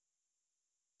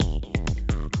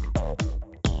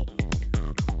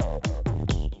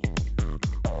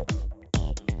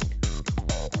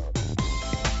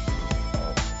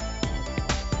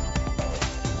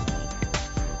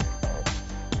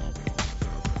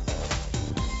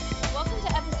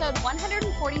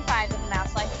145 of the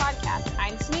Mouse Life podcast.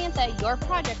 I'm Samantha, your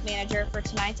project manager for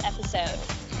tonight's episode.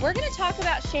 We're going to talk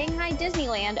about Shanghai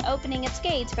Disneyland opening its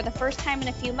gates for the first time in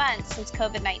a few months since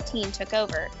COVID-19 took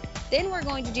over. Then we're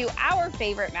going to do our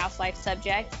favorite Mouse Life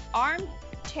subject,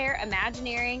 Armchair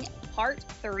Imagineering Part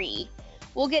 3.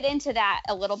 We'll get into that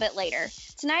a little bit later.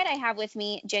 Tonight I have with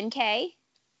me Jen K.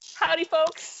 Howdy,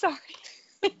 folks. Sorry.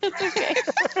 It's okay.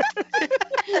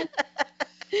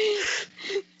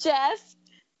 Jeff.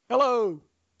 Hello.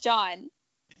 John.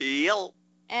 Yo.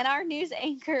 And our news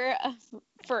anchor of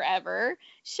forever,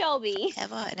 Shelby.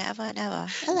 Eva and Eva and Eva.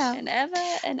 Hello. And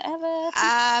Eva and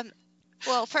Eva.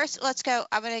 Well, first, let's go.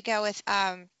 I'm going to go with,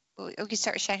 we can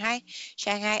start with Shanghai.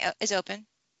 Shanghai is open.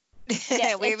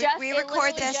 Yes, we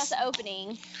record this. Just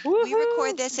opening. We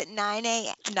record this at 9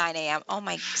 a.m. Oh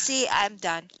my! See, I'm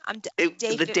done. The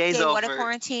day's over. Day one of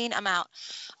quarantine. I'm out.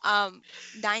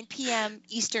 9 p.m.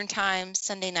 Eastern time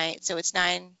Sunday night. So it's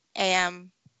 9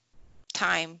 a.m.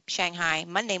 time Shanghai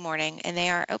Monday morning, and they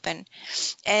are open.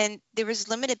 And there was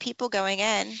limited people going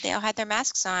in. They all had their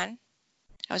masks on.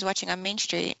 I was watching on Main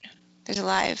Street. There's a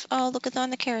live. Oh, look at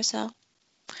on the carousel.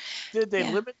 Did they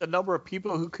limit the number of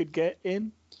people who could get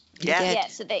in? Yeah,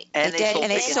 so they did,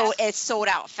 and it sold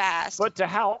out fast. But to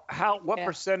what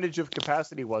percentage of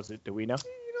capacity was it? Do we know?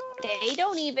 They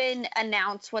don't even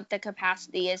announce what the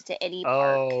capacity is to any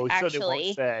park. Actually. So they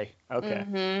won't say. Okay.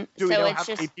 Mm-hmm. Do we know how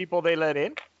many people they let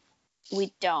in?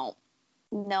 We don't.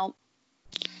 No,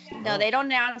 they don't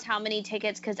announce how many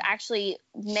tickets because actually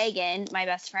Megan, my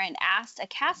best friend, asked a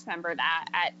cast member that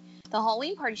at the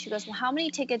Halloween party. She goes, well, how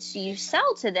many tickets do you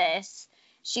sell to this?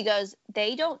 She goes,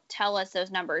 they don't tell us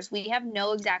those numbers. We have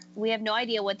no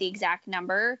idea what the exact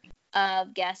number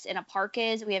of guests in a park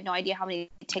is. We have no idea how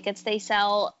many tickets they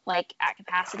sell, like at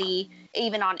capacity,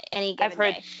 even on any given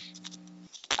day.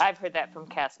 I've heard that from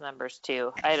cast members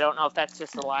too. I don't know if that's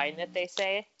just a line that they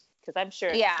say, because I'm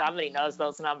sure somebody knows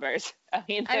those numbers. I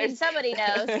mean, somebody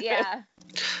knows, yeah.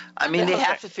 I mean, they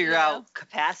have to figure out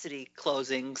capacity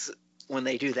closings when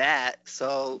they do that.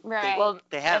 So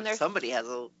somebody has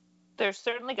a. There's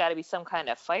certainly got to be some kind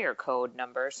of fire code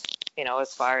numbers,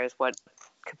 as far as what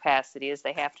capacity is.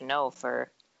 They have to know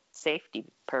for safety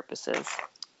purposes.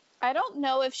 I don't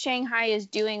know if Shanghai is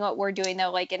doing what we're doing though,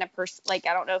 like in I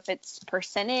don't know if it's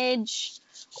percentage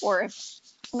or if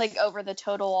like over the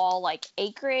total all like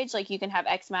acreage, like you can have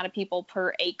X amount of people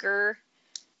per acre.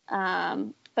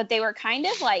 But they were kind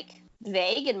of like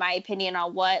vague in my opinion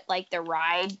on what like the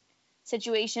ride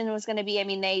situation was going to be. I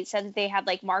mean, they said that they had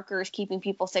like markers keeping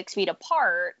people 6 feet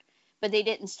apart, but they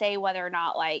didn't say whether or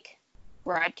not like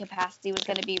ride capacity was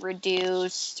going to be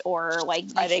reduced or like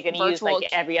are they going to use like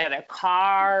every other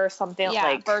car or something? Yeah,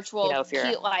 like virtual. If you're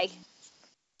on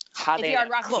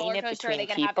Rock and Roller Coaster, are they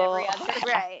going to have every other?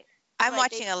 Right. I'm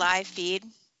watching a live feed,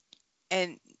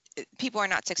 and people are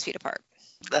not 6 feet apart.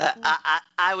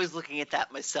 I was looking at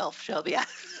that myself, Shelby.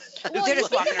 Well, they're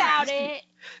just walking about around. It.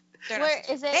 Where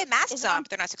is it? They have masks on,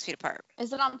 but they're not 6 feet apart.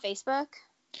 Is it on Facebook?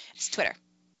 It's Twitter.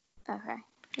 Okay.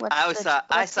 I saw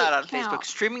it on Facebook.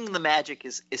 Streaming the Magic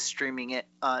is streaming it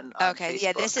on okay,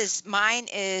 Facebook. Yeah, mine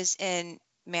is in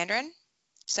Mandarin.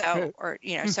 So,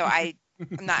 so I'm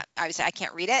not, obviously I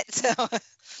can't read it. So,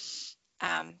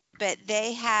 but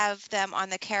they have them on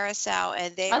the carousel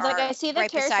and they are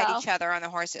right beside each other on the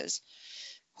horses.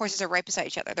 Horses are right beside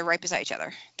each other. They're right beside each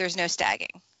other. There's no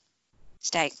stagging.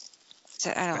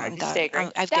 So I don't know. Thank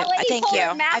you. I've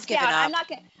given up.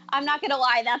 I'm not gonna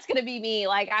lie. That's gonna be me.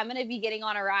 Like I'm gonna be getting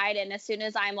on a ride, and as soon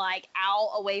as I'm like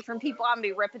out away from people, I'm gonna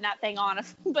be ripping that thing on and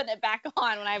putting it back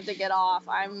on when I have to get off.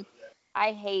 I've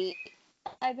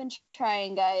been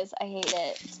trying, guys. I hate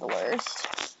it. It's the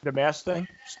worst. The mask thing?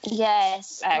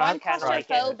 Yes. I'm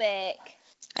claustrophobic.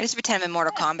 I just pretend I'm in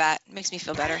Mortal Kombat. It makes me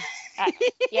feel better.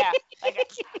 Yeah,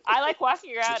 I like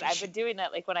walking around. I've been doing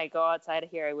that. Like when I go outside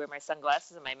of here, I wear my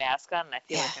sunglasses and my mask on, and I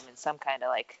feel like I'm in some kind of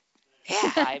like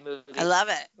spy movie. I love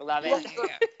it. Love it.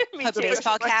 Put the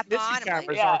baseball cap on.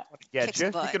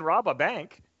 You can rob a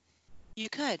bank. You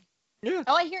could. Yeah.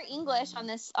 Oh, I hear English on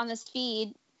this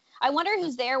feed. I wonder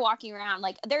who's there walking around.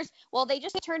 Like they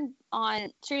just turned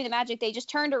on Streaming the Magic. They just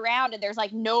turned around and there's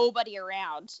like nobody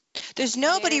around. There's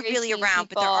nobody really around,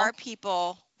 but there are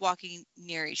people walking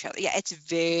near each other. Yeah, it's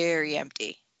very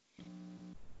empty.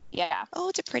 Yeah. Oh,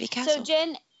 it's a pretty castle.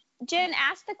 So Jen,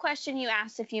 ask the question you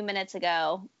asked a few minutes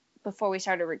ago before we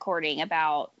started recording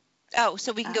about. Oh,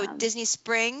 so we can go with Disney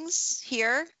Springs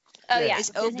here. Oh yeah.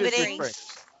 Is opening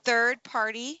third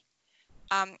party.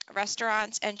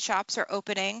 Restaurants and shops are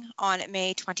opening on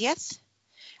May 20th.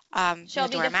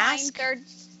 Shelby,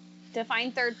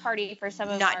 define third party for some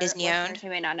of not our Disney listeners owned. who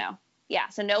may not know. Yeah,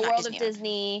 so no World of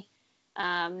Disney,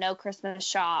 no Christmas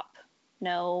shop,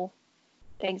 no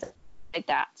things like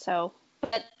that. So,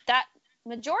 but that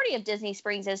majority of Disney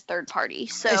Springs is third party.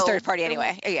 So it's third party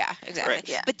anyway. Yeah, exactly. Right,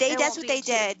 yeah. But that's what they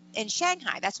did in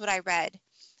Shanghai. That's what I read.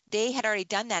 They had already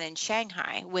done that in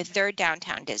Shanghai with their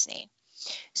downtown Disney.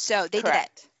 So they did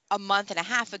that a month and a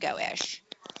half ago ish.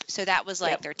 So that was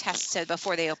like their test. So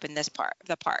before they opened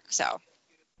the park. So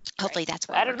hopefully that's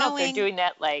where I don't know if they're doing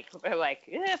that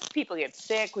if people get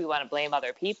sick, we want to blame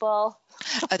other people.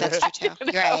 Oh, that's true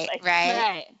too.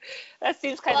 Right. That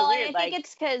seems kind of weird. I think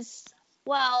it's because,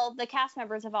 the cast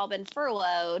members have all been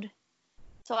furloughed,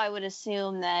 so I would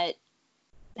assume that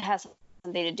it has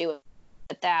something to do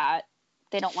with that.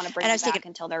 They don't want to bring them back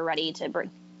until they're ready to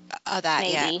bring.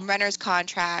 Runners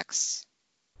contracts.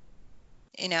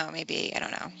 Maybe I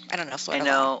don't know. I don't know Florida. I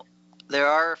know there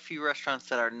are a few restaurants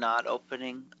that are not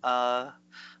opening. I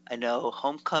know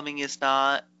Homecoming is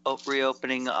not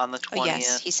reopening on the 20th. Oh,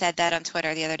 yes, he said that on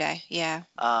Twitter the other day. Yeah.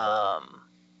 I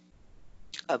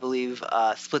believe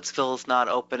Splitsville is not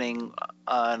opening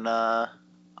on.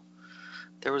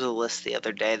 There was a list the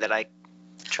other day that I'm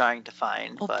trying to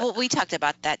find. Well, we talked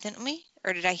about that, didn't we?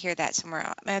 Or did I hear that somewhere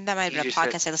else? That might have been a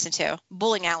podcast I listened to.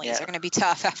 Bowling alleys are going to be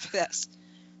tough after this.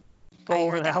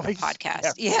 Bowling alleys?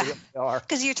 Podcast. Yeah.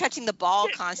 Because you're touching the ball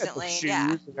constantly.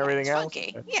 And everything else.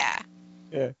 Funky. Yeah.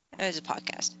 It was a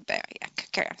podcast. But yeah,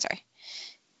 carry on. Sorry.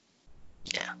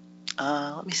 Yeah.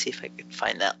 Let me see if I can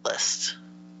find that list.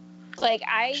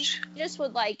 I just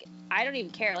would I don't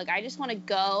even care. I just want to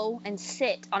go and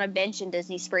sit on a bench in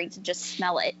Disney Springs and just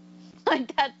smell it.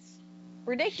 That's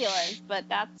ridiculous, but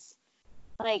that's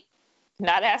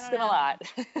not asking a lot.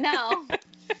 No.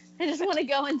 I just want to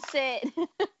go and sit.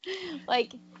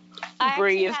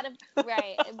 Breathe.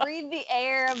 Breathe the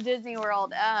air of Disney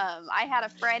World. I had a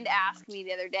friend ask me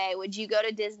the other day, would you go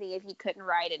to Disney if you couldn't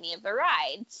ride any of the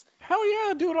rides? Hell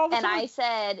yeah, do it all the time. And I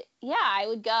said, yeah, I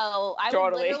would go. I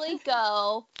would literally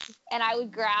go, and I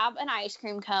would grab an ice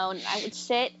cream cone.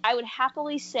 I would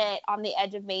happily sit on the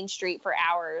edge of Main Street for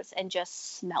hours and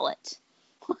just smell it.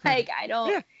 I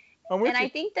don't. Yeah, I'm with you. I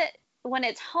think that when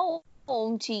it's home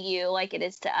to you, like it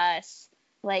is to us,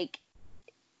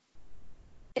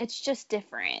 it's just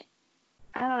different.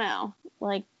 I don't know.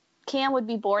 Cam would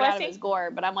be bored out of his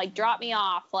gourd, but I'm drop me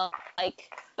off. But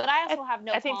I also have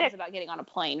no qualms about getting on a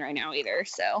plane right now either.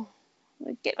 So,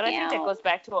 I think that goes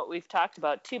back to what we've talked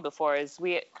about too before. Is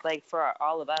we for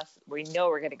all of us, we know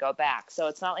we're going to go back. So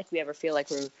it's not like we ever feel like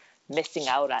we're missing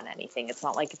out on anything. It's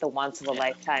not like it's a once in a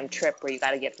lifetime trip where you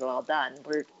got to get it all done.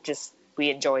 We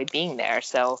enjoy being there.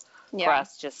 So for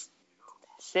us, just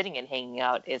sitting and hanging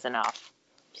out is enough.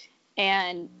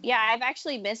 And I've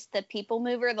actually missed the People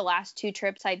Mover the last 2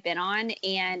 trips I've been on,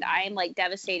 and I'm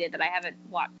devastated that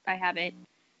I haven't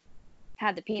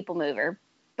had the People Mover.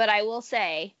 But I will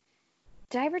say,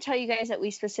 did I ever tell you guys that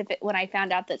when I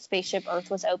found out that Spaceship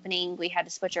Earth was opening, we had to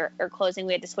switch closing,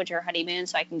 we had to switch our honeymoon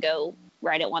so I can go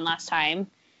ride it one last time.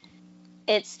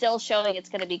 It's still showing it's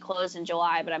going to be closed in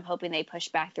July, but I'm hoping they push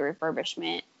back the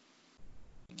refurbishment.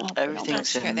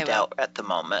 Everything's in doubt at the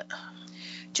moment.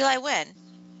 July when?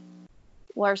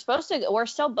 We're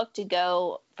still booked to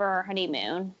go for our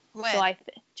honeymoon. When?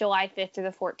 July 5th through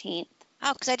the 14th.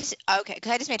 Oh, because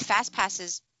I just made fast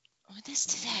passes. What is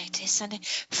today? Today's Sunday.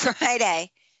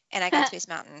 Friday. And I got Space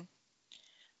Mountain.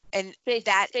 And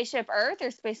Spaceship Earth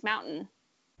or Space Mountain?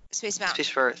 Space Mountain.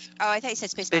 Spaceship Earth. Oh, I thought you said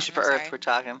Space Mountain. Spaceship Earth, we're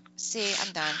talking. See,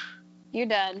 I'm done. You're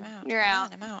done. You're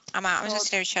out. I'm out. I'm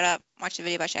just going to shut up. Watch the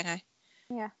video about Shanghai.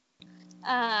 Yeah.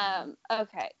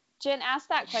 Okay. Jen, ask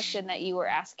that question that you were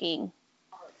asking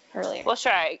earlier. Well,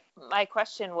 sure. My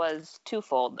question was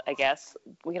twofold, I guess.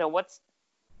 What's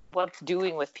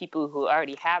doing with people who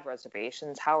already have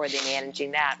reservations? How are they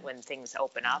managing that when things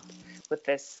open up with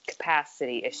this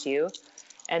capacity issue?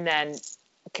 And then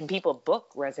can people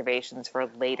book reservations for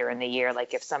later in the year?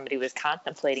 If somebody was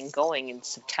contemplating going in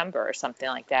September or something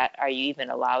like that, are you even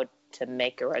allowed to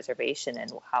make a reservation,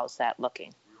 and how's that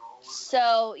looking?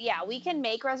 So, we can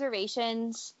make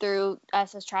reservations through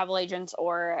us as travel agents,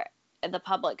 or the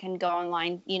public can go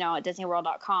online, at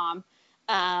disneyworld.com.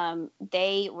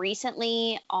 They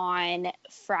recently on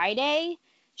Friday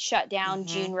shut down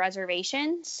June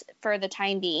reservations for the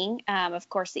time being. Of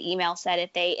course, the email said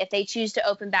if they choose to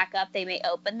open back up, they may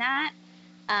open that.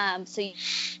 So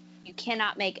you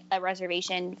cannot make a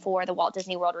reservation for the Walt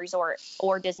Disney World Resort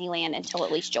or Disneyland until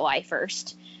at least July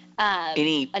 1st.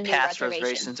 Any past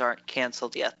reservations aren't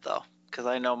canceled yet, though, because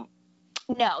I know.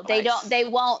 No, they don't. They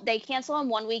won't. They cancel them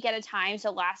 1 week at a time.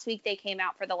 So last week they came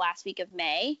out for the last week of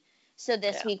May. So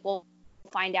this week we'll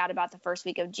find out about the first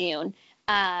week of June.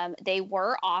 They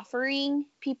were offering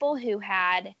people who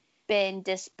had been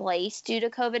displaced due to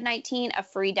COVID-19, a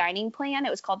free dining plan. It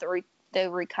was called the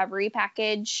recovery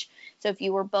package. So if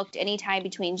you were booked anytime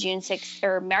between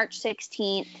March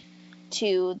 16th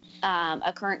to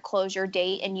a current closure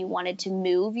date and you wanted to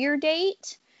move your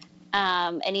date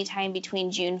anytime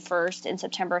between June 1st and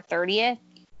September 30th,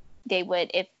 they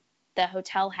would, if the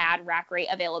hotel had rack rate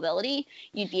availability,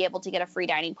 you'd be able to get a free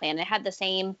dining plan. It had the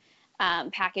same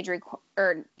package or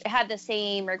it had the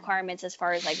same requirements as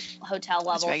far as like hotel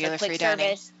levels, regular quick free dining.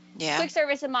 service. Yeah. Quick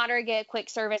service and moderate get quick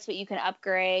service, but you can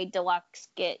upgrade. Deluxe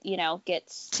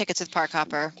gets Tickets with Park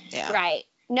Hopper. Yeah. Right.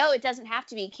 No, it doesn't have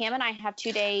to be. Cam and I have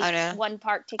 2 days, Oh, no? 1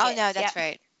 park ticket. Oh, no, that's Yep.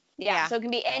 right. Yeah. Yeah. So it can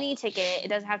be any ticket. It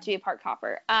doesn't have to be a park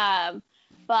hopper.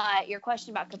 But your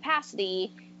question about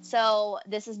capacity. So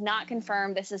this is not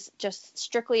confirmed. This is just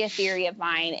strictly a theory of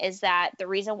mine. Is that the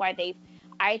reason why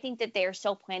I think that they are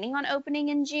still planning on opening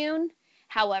in June.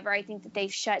 However, I think that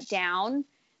they've shut down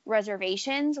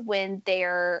reservations when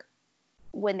they're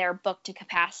booked to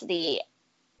capacity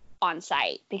on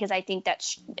site, because I think that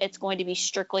it's going to be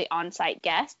strictly on site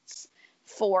guests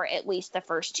for at least the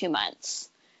first 2 months.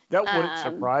 That wouldn't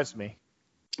surprise me.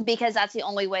 Because that's the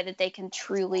only way that they can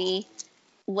truly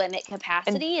limit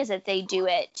capacity is if they do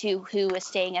it to who is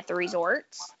staying at the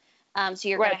resorts. So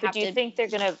you're going to have do you think they're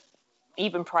going to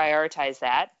even prioritize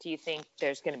that? Do you think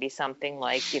there's going to be something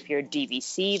like if you're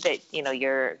DVC that,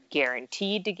 you're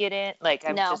guaranteed to get in? Like,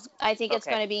 I think it's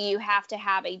going to be you have to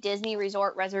have a Disney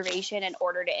resort reservation in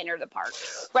order to enter the park.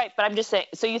 Right, but I'm just saying,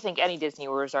 so you think any Disney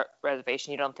resort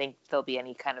reservation, you don't think there'll be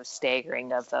any kind of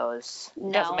staggering of those? No.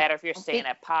 It doesn't matter if you're staying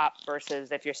at Pop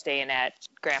versus if you're staying at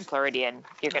Grand Floridian,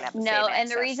 you're going to have the same No, and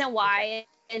access. the reason why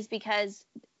is because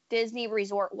Disney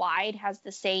Resort wide has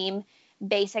the same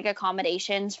basic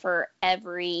accommodations for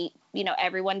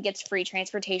everyone gets free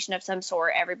transportation of some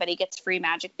sort. Everybody gets free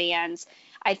magic bands.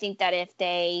 I think that if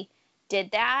they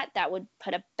did that, that would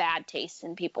put a bad taste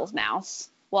in people's mouths.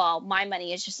 Well, my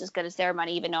money is just as good as their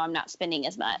money, even though I'm not spending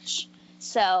as much.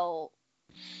 So,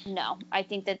 no, I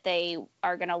think that they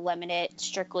are going to limit it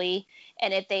strictly.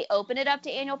 And if they open it up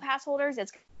to annual pass holders,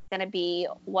 it's going to be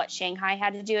what Shanghai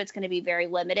had to do. It's going to be very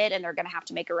limited, and they're going to have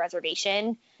to make a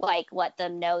reservation, like let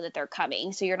them know that they're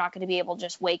coming. So you're not going to be able to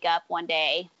just wake up one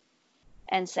day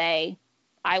and say,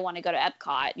 I want to go to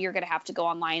Epcot. You're going to have to go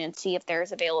online and see if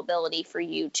there's availability for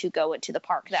you to go into the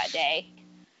park that day.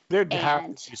 There'd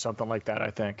have to be something like that,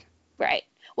 I think. Right.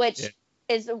 Which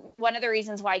is one of the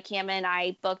reasons why Cam and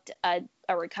I booked a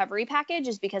recovery package,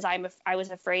 is because I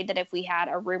was afraid that if we had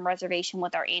a room reservation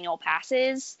with our annual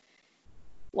passes,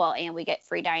 and we get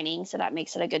free dining, so that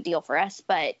makes it a good deal for us.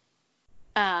 But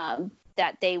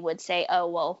that they would say, oh,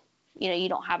 well, you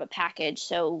don't have a package,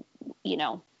 so, you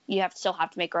still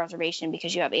have to make a reservation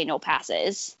because you have annual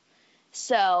passes.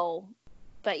 So,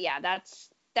 but yeah,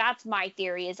 that's my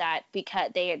theory, is that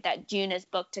because that June is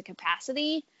booked to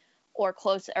capacity or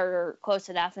close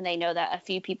enough, and they know that a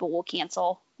few people will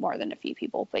cancel, more than a few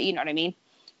people, but you know what I mean?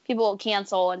 People will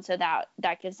cancel, and so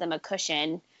that gives them a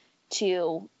cushion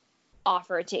to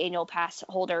offer it to annual pass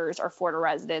holders or Florida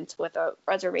residents with a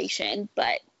reservation.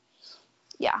 But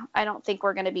yeah, I don't think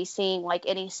we're going to be seeing like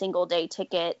any single day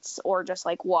tickets or just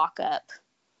like walk up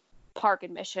park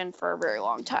admission for a very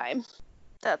long time.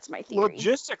 That's my theory.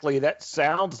 Logistically, that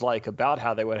sounds like about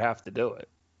how they would have to do it.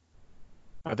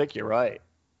 I think you're right.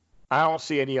 I don't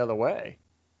see any other way.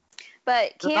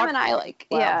 But Cam and I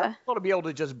they're not going to be able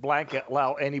to just blanket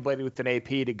allow anybody with an AP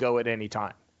to go at any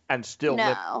time and still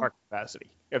limit park capacity.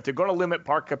 If they're going to limit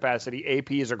park capacity,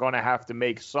 APs are going to have to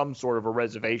make some sort of a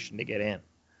reservation to get in.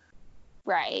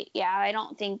 Right. Yeah, I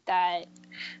don't think that.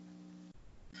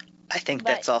 I think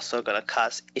that's also going to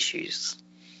cause issues.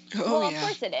 Of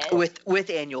course it is. With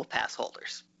annual pass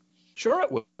holders. Sure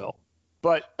it will.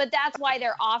 But that's why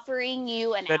they're offering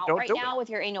you an out right now with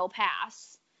your annual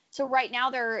pass. So right now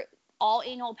all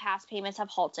annual pass payments have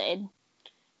halted,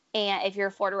 and if you're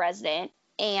a Florida resident,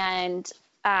 and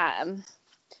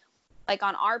like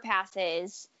on our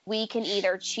passes, we can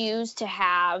either choose to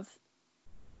have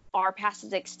our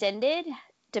passes extended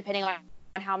depending on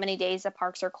how many days the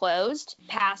parks are closed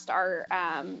past our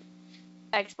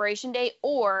expiration date,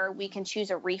 or we can choose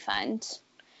a refund.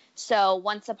 So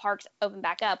once the parks open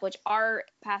back up, which our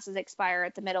passes expire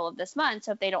at the middle of this month,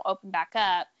 so if they don't open back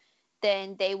up,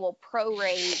 then they will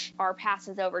prorate our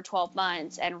passes over 12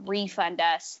 months and refund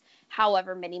us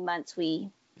however many months we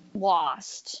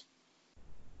lost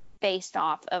based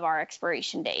off of our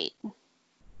expiration date,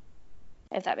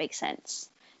 if that makes sense.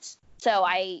 So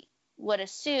I would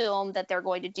assume that they're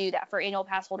going to do that for annual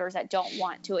pass holders that don't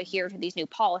want to adhere to these new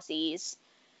policies.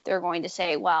 They're going to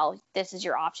say, well, this is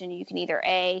your option. You can either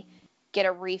A, get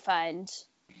a refund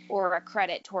or a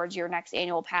credit towards your next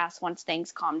annual pass once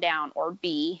things calm down, or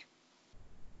B,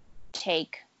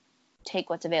 take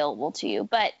what's available to you.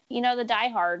 But the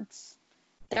diehards,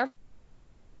 they're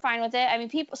fine with it. I mean,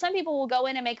 some people will go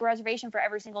in and make a reservation for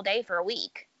every single day for a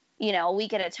week, a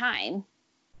week at a time,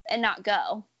 and not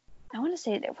go. I want to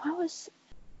say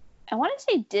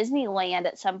Disneyland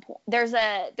at some point. There's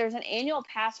an annual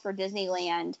pass for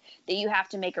Disneyland that you have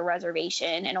to make a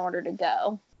reservation in order to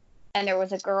go. And there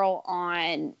was a girl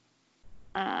on,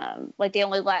 they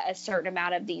only let a certain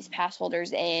amount of these pass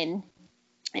holders in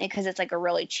because it's like a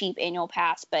really cheap annual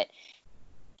pass. But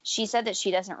she said that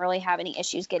she doesn't really have any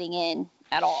issues getting in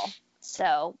at all.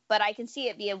 So, but I can see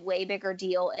it be a way bigger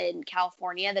deal in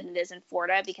California than it is in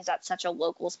Florida because that's such a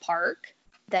locals park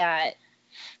that.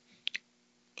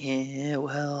 Yeah,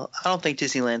 well, I don't think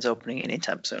Disneyland's opening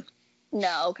anytime soon.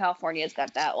 No, California's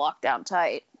got that locked down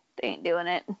tight. They ain't doing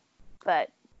it. But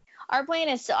our plan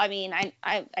is still, I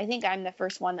think I'm the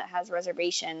first one that has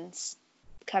reservations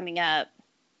coming up.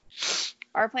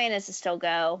 Our plan is to still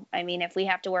go. I mean, if we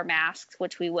have to wear masks,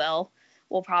 which we will,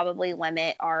 we'll probably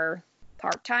limit our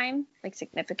park time,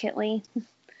 significantly.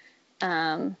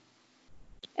 And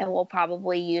we'll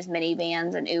probably use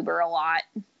minivans and Uber a lot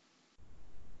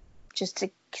just to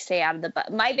stay out of the bus.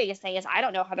 My biggest thing is I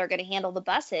don't know how they're going to handle the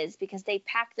buses because they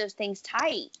pack those things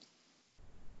tight.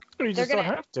 You just don't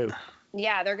have to.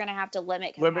 Yeah, they're going to have to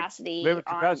limit capacity. Limit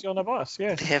capacity on the bus,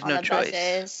 yeah. They have no choice.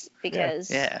 Buses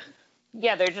because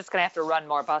Yeah, they're just going to have to run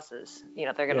more buses.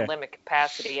 They're going to limit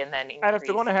capacity and then increase. And if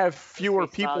they're going to have fewer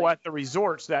people at the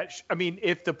resorts,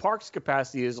 if the park's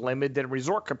capacity is limited, then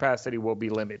resort capacity will be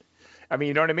limited.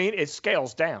 You know what I mean? It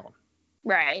scales down.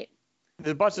 Right.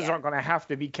 The buses aren't going to have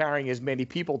to be carrying as many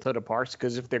people to the parks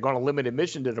because if they're going to limit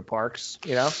admission to the parks,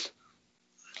 if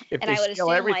they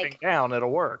scale everything down, it'll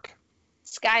work.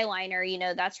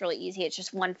 Skyliner, that's really easy. It's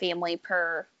just one family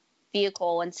per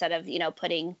vehicle instead of,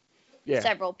 putting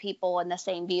several people in the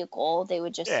same vehicle. They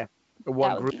would just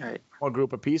one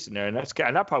group apiece in there, and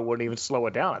that probably wouldn't even slow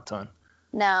it down a ton.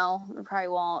 No, it probably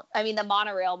won't. The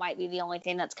monorail might be the only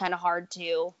thing that's kind of hard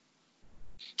to.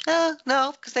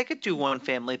 No, because they could do one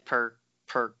family per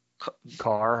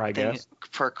car, I guess.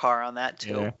 Per car on that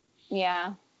too.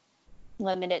 Yeah.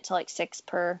 Limit it to 6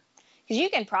 per. Because you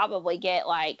can probably get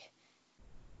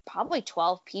probably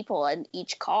 12 people in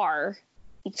each car,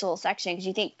 each little section. Because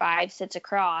you think 5 sits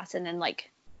across and then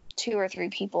 2 or 3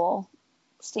 people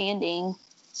standing.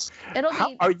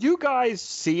 Are you guys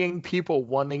seeing people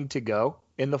wanting to go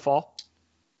in the fall?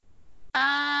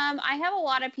 I have a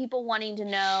lot of people wanting to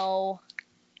know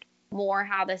more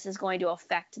how this is going to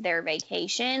affect their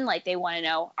vacation. They want to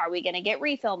know, are we going to get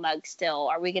refill mugs still?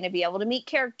 Are we going to be able to meet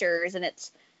characters? And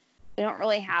we don't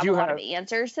really have a lot of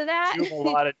answers to that. Do you have a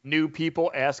lot of new people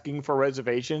asking for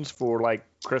reservations for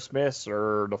Christmas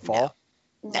or the fall?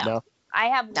 No. I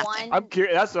have Nothing. one.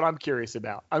 That's what I'm curious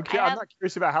about. I'm not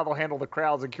curious about how they'll handle the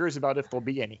crowds. I'm curious about if there'll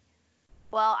be any.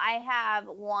 Well, I have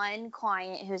one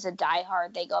client who's a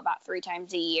diehard. They go about 3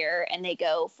 times a year, and they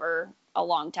go for a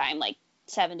long time,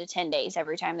 7 to 10 days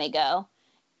every time they go.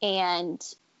 And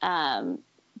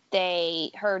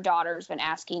her daughter's been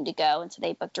asking to go, and so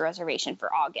they booked a reservation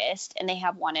for August, and they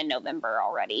have one in November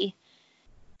already.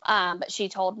 But she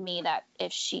told me that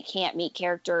if she can't meet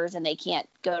characters and they can't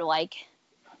go to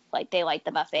they like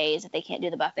the buffets, if they can't do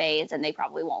the buffets, then they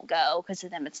probably won't go because to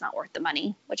them it's not worth the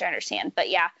money, which I understand. But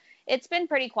yeah, it's been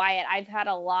pretty quiet. I've had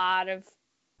a lot of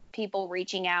people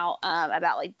reaching out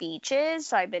about beaches,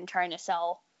 so I've been trying to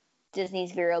sell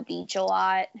Disney's Vero Beach a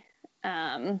lot.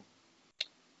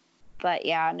 But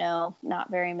yeah, no, not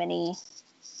very many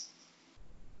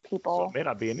people. So it may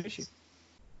not be an issue.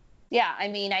 Yeah,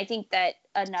 I think that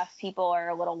enough people are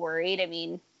a little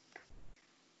worried.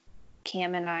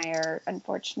 Cam and I are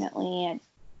unfortunately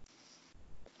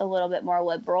a little bit more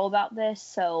liberal about this,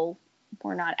 so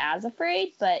we're not as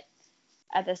afraid, but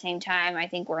at the same time, I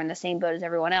think we're in the same boat as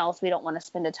everyone else. We don't want to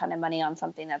spend a ton of money on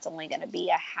something that's only going to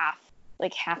be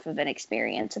half of an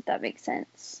experience, if that makes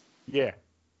sense. Yeah.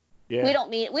 We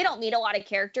don't meet a lot of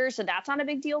characters, so that's not a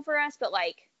big deal for us, but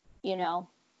I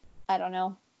don't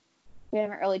know. We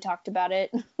haven't really talked about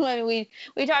it. We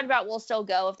talked about we'll still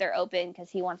go if they're open because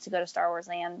he wants to go to Star Wars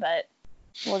Land, but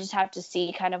we'll just have to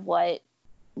see kind of what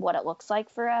it looks like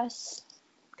for us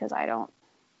because I don't.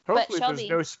 Hopefully there's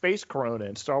no space corona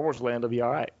and Star Wars Land will be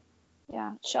all right.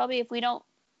 Yeah. Shelby, if we don't,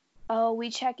 we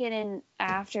check in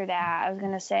after that. I was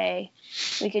going to say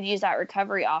we could use that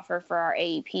recovery offer for our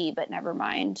AEP, but never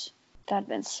mind. That'd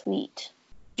been sweet.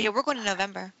 Yeah, we're going in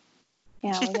November.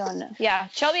 Yeah, we're going. Yeah,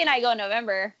 Shelby and I go in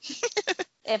November.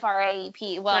 If our AEP,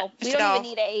 we don't even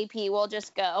need an AEP. We'll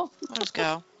just go. Let's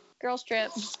go. Girls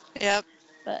trip. Yep.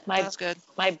 But That's good.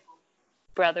 My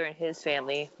brother and his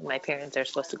family, my parents are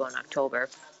supposed to go in October.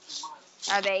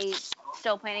 are they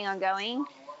still planning on going?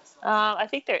 I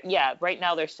think right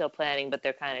now they're still planning, but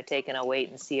they're kind of taking a wait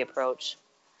and see approach.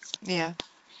 Yeah.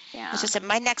 Yeah. It's just that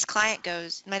my next client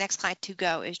to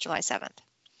go is July 7th.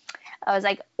 I was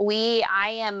like,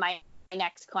 I am my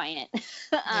next client.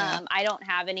 Yeah. I don't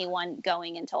have anyone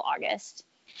going until August.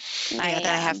 Then I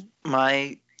have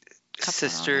My Couple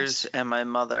sisters and my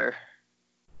mother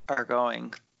are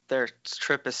going. Their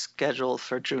trip is scheduled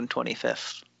for June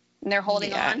 25th. And they're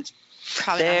holding Yeah. on.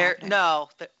 probably not happening.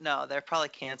 No, they're probably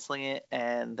canceling it,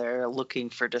 and they're looking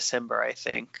for December, I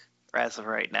think, as of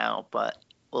right now. But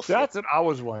we'll see. That's what I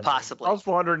was wondering. Possibly. I was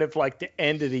wondering if like the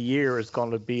end of the year is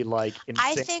going to be like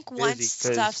I insane think busy, once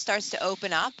 'cause stuff starts to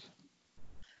open up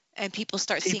and people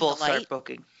start seeing People the light, start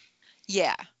booking.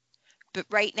 yeah. But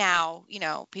right now,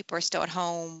 people are still at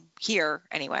home here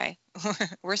anyway.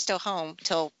 We're still home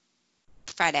till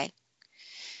Friday,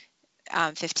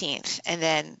 15th, and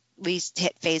then we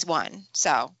hit phase 1.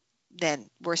 So then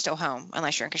we're still home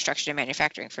unless you're in construction and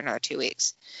manufacturing for another 2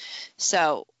 weeks.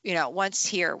 So,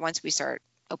 once we start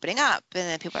opening up, and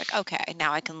then people are like, okay,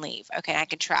 now I can leave. Okay, I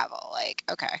can travel. Like,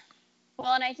 okay.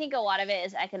 Well, and I think a lot of it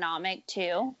is economic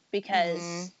too,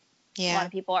 because a lot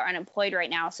of people are unemployed right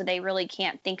now, so they really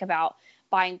can't think about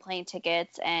buying plane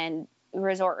tickets and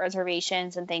resort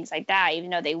reservations and things like that. Even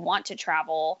though they want to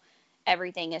travel,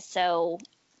 everything is so,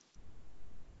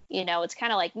 it's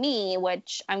kind of like me,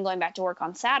 which I'm going back to work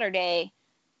on Saturday.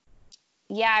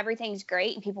 Yeah, everything's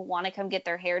great and people want to come get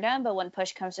their hair done, but when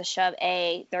push comes to shove,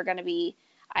 they're going to be,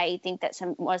 I think that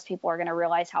most people are going to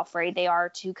realize how afraid they are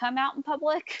to come out in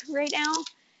public right now.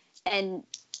 And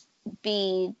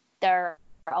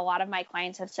a lot of my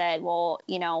clients have said, well,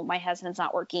 my husband's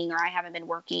not working or I haven't been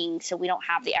working, so we don't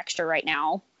have the extra right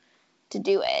now to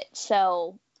do it.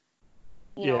 So,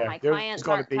 my clients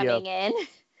aren't coming in.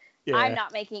 Yeah. I'm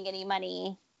not making any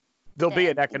money. There'll be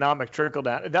an economic trickle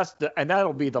down. And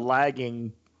that'll be the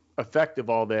lagging effect of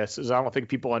all this. Is I don't think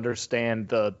people understand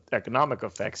the economic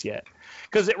effects yet,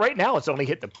 because right now it's only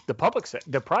hit the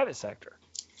private sector.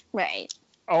 Right.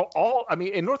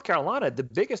 In North Carolina, the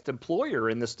biggest employer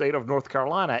in the state of North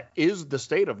Carolina is the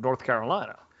state of North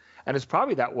Carolina. And it's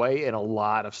probably that way in a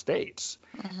lot of states.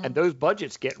 Mm-hmm. And those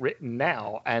budgets get written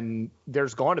now, and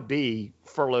there's going to be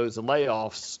furloughs and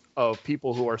layoffs of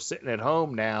people who are sitting at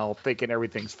home now thinking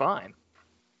everything's fine.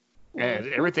 Mm-hmm. And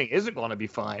everything isn't going to be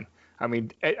fine. I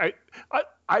mean,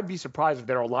 I'd be surprised if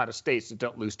there are a lot of states that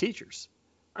don't lose teachers.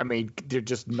 I mean, they're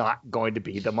just not going to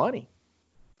be the money.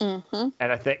 Mm-hmm.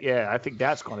 And I think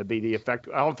that's going to be the effect.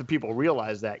 I don't think people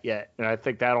realize that yet. And I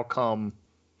think that'll come,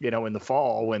 in the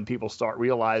fall when people start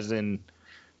realizing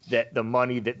that the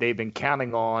money that they've been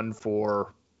counting on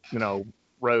for,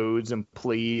 roads and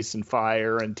police and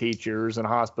fire and teachers and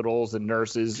hospitals and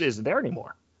nurses isn't there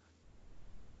anymore.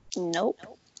 Nope.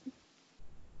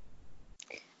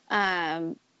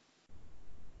 The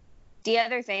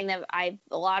other thing that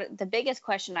the biggest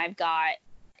question I've got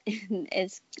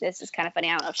this is kind of funny.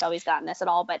 I don't know if Shelby's gotten this at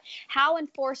all, but how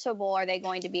enforceable are they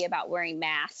going to be about wearing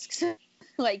masks?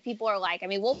 Like, people are like, I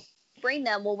mean, we'll bring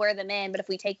them, we'll wear them in, but if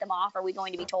we take them off, are we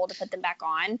going to be told to put them back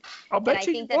on? I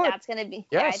think that's going to be,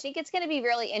 yes. I think it's going to be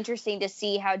really interesting to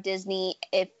see how Disney,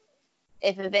 if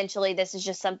eventually this is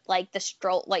just some like the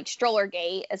stroller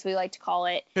gate, as we like to call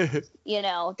it,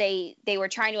 they were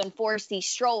trying to enforce these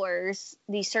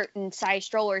certain size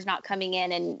strollers not coming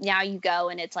in, and now you go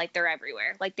and it's like they're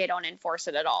everywhere, like they don't enforce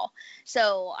it at all.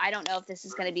 So I don't know if this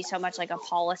is going to be so much like a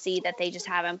policy that they just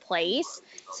have in place.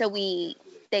 So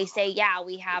they say, yeah,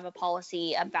 we have a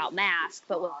policy about masks,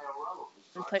 but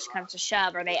when push comes to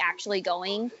shove, are they actually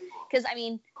going? Because I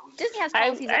mean, Disney has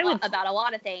policies about a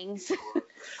lot of things.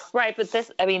 Right, but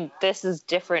this is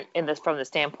different from the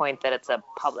standpoint that it's a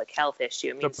public health issue.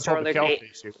 I mean, Stroller-gate,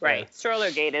 right? Yeah.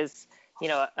 Stroller-gate is,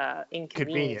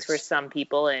 inconvenience for some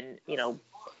people, and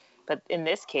but in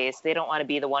this case, they don't want to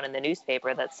be the one in the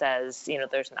newspaper that says,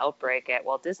 there's an outbreak at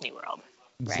Walt Disney World.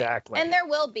 Exactly. Right. And there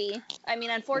will be. I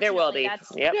mean, unfortunately, there will be.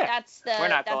 That's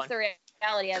the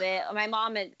reality of it. My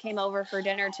mom came over for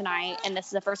dinner tonight, and this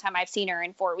is the first time I've seen her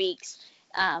in 4 weeks.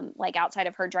 Like outside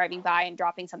of her driving by and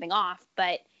dropping something off.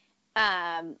 But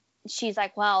she's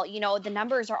like, well, the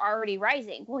numbers are already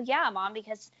rising. Well, yeah, Mom,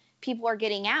 because people are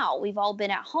getting out. We've all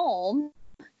been at home.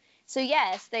 So,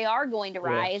 yes, they are going to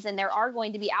rise, and there are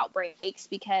going to be outbreaks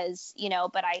because,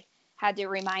 but I had to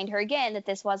remind her again that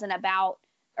this wasn't about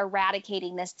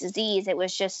eradicating this disease. It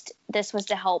was just, this was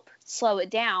to help slow it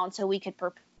down so we could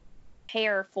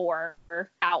prepare for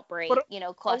outbreak,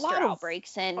 cluster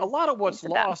outbreaks. And a lot of what's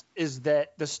lost is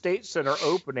that the states that are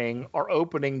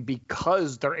opening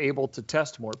because they're able to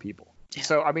test more people. Yeah.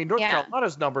 So, I mean, North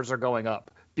Carolina's numbers are going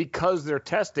up because they're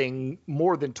testing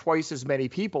more than twice as many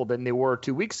people than they were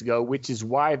 2 weeks ago, which is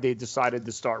why they decided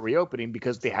to start reopening,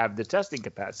 because they have the testing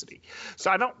capacity.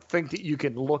 So I don't think that you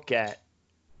can look at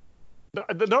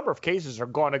the number of cases are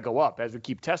going to go up as we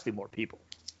keep testing more people.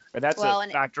 And that's a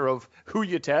factor of who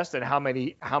you test and how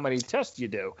many tests you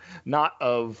do, not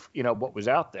of, what was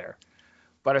out there.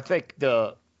 But I think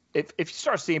if you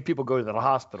start seeing people go to the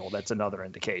hospital, that's another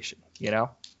indication,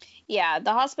 Yeah,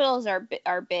 the hospitals are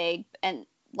big, and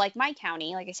like my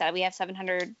county, like I said, we have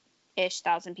 700-ish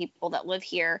thousand people that live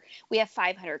here. We have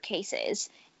 500 cases.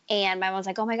 And my mom's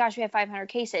like, oh my gosh, we have 500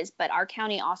 cases. But our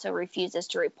county also refuses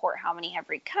to report how many have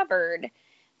recovered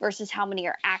versus how many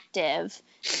are active.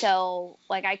 So,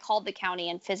 I called the county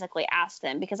and physically asked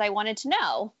them, because I wanted to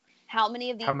know how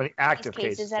many of these active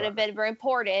cases that have been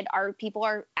reported are people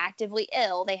are actively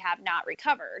ill, they have not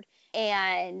recovered.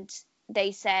 And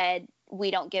they said,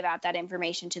 we don't give out that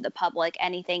information to the public.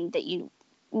 Anything that you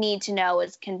need to know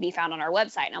can be found on our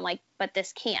website. And I'm like, but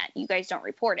this can't. You guys don't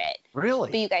report it.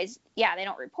 Really? But you guys, they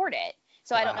don't report it.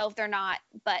 So I don't know if they're not.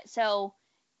 But so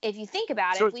if you think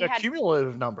about it, it's a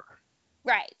cumulative number.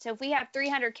 Right. So if we have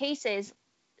 300 cases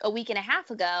a week and a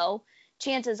half ago,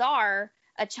 chances are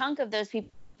a chunk of those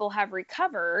people have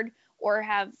recovered or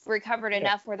have recovered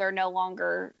enough where they're no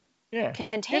longer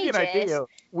contagious. Give you an idea,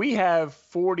 we have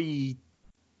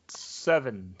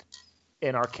 47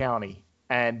 in our county,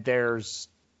 and there's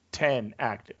 10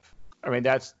 active. I mean,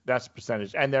 that's the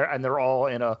percentage, and they're all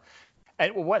in a.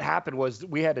 And what happened was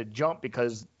we had to jump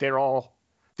because there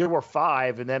were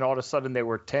 5, and then all of a sudden there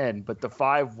were 10, but the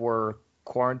 5 were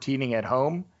quarantining at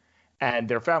home, and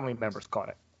their family members caught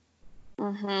it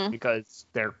because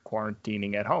they're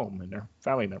quarantining at home, and their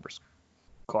family members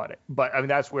caught it. But I mean,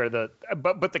 that's where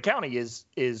but the county is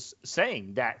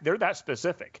saying that they're that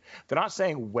specific. They're not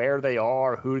saying where they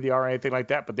are, who they are, or anything like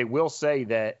that, but they will say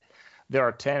that there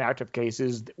are 10 active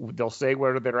cases. They'll say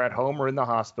whether they're at home or in the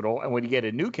hospital. And when you get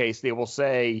a new case, they will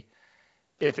say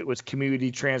if it was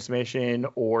community transmission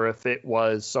or if it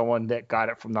was someone that got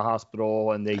it from the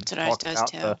hospital. And they talk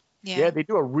about they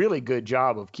do a really good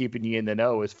job of keeping you in the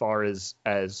know as far as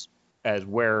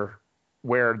where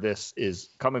this is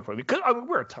coming from. Because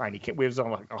we're a tiny county. We have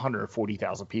something like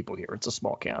 140,000 people here. It's a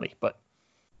small county, but.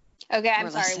 Okay, I'm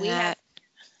sorry. We have.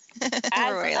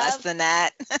 We're way less than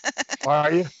that.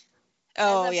 Are you?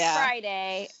 Oh, as of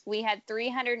Friday, we had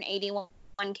 381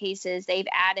 cases. They've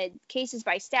added cases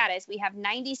by status. We have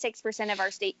 96% of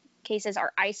our state cases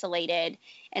are isolated,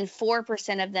 and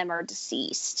 4% of them are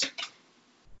deceased.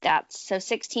 So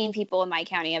 16 people in my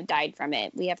county have died from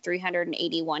it. We have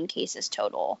 381 cases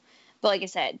total. But like I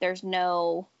said, there's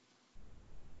no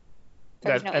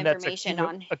information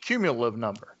on a cumulative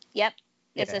number. Yep,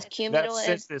 it's a cumulative. That's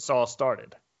since this all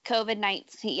started.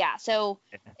 COVID-19, so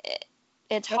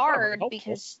it's hard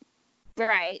because,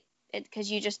 because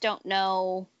you just don't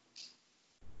know.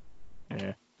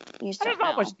 Yeah. I don't know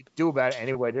how much to do about it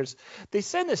anyway. They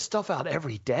send this stuff out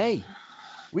every day.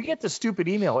 We get the stupid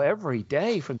email every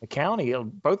day from the county.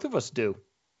 Both of us do.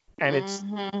 And it's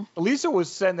Lisa was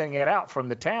sending it out from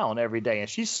the town every day, and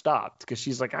she stopped because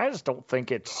she's like, I just don't think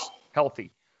it's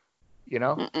healthy,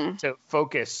 to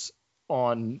focus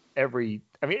on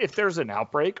if there's an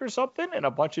outbreak or something and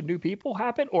a bunch of new people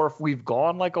happen, or if we've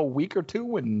gone like a week or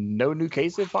two and no new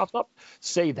cases popped up,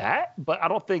 say that. But I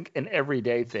don't think an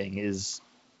everyday thing is.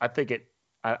 I think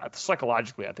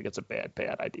psychologically, I think it's a bad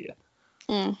idea.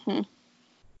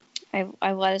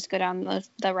 I let us go down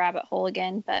the rabbit hole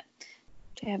again, but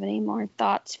do you have any more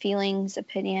thoughts, feelings,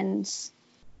 opinions?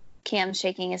 Cam's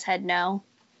shaking his head no.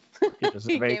 He doesn't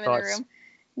have any thoughts. In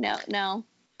the room. No.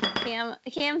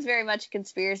 Cam's very much a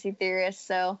conspiracy theorist,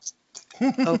 so.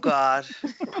 Oh God.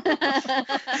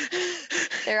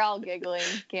 They're all giggling,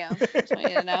 Cam. Just want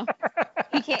you to know.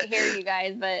 He can't hear you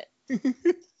guys, but.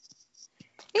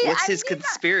 What's his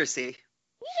conspiracy?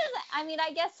 He doesn't.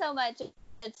 I guess so much.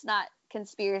 It's not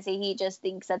conspiracy. He just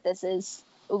thinks that this is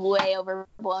way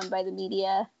overblown by the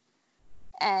media,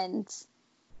 and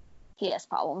he has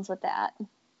problems with that.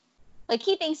 Like,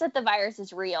 he thinks that the virus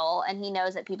is real, and he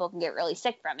knows that people can get really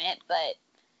sick from it, but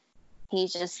he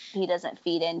doesn't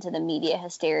feed into the media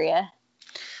hysteria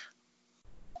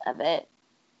of it.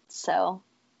 So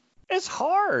it's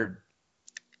hard.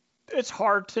 It's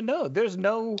hard to know.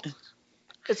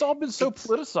 It's all been so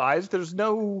politicized.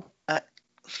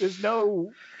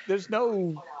 No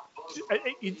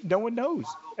one knows,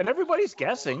 and everybody's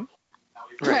guessing.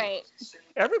 Right.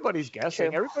 Everybody's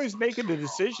guessing. True. Everybody's making the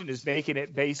decision is making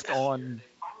it based on.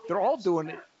 They're all doing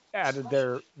it out of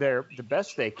the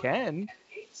best they can.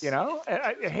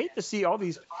 I hate to see all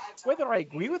these. Whether I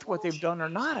agree with what they've done or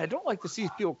not, I don't like to see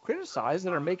people criticized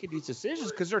that are making these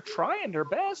decisions because they're trying their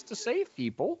best to save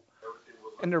people,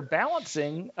 and they're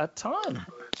balancing a ton.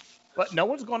 But no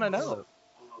one's going to know.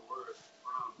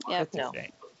 Yeah. No.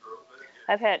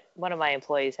 I've had one of my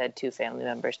employees had 2 family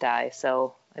members die,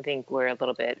 so I think we're a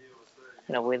little bit,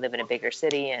 we live in a bigger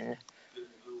city, and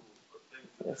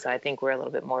so I think we're a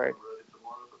little bit more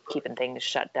keeping things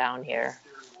shut down here.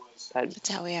 But, That's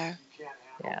how we are.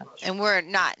 yeah. And we're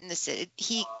not in the city.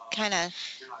 He kind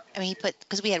of, he put,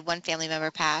 because we had one family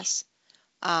member pass,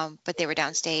 but they were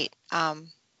downstate.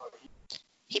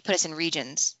 He put us in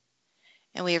regions.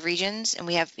 And we have regions, and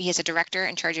he has a director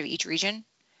in charge of each region,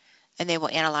 and they will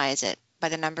analyze it by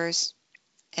the numbers,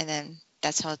 and then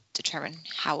that's how it'll determine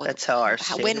That's how our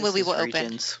state when is we will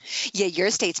regions. open. Yeah, your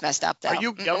state's messed up though. Are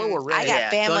you yellow or red? I got Yeah,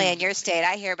 family don't- in your state.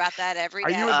 I hear about that every Are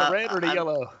day. you in the red or the I'm-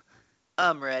 yellow?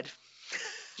 I'm red.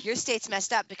 Your state's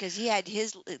messed up because he had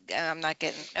his. I'm not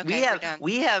getting. Okay, we're done.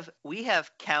 we have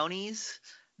counties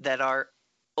that are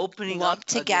opening Lumped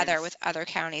up together against- with other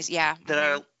counties. Yeah.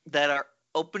 that are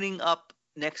opening up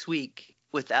next week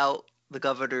without the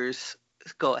governor's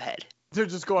go ahead. They're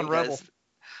just going rebel.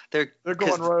 They're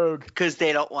going rogue. because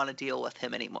they don't want to deal with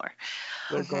him anymore.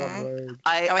 They're going rogue.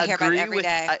 I hear about it agree every with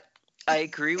day. I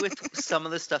agree with some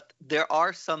of the stuff. There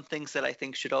are some things that I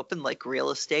think should open, like real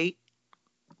estate,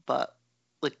 but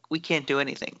like we can't do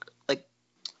anything. Like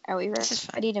Are we This is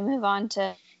fun. ready to move on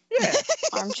to Yeah.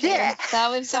 armchair? Yeah.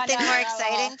 So we've Something gone more down that rabbit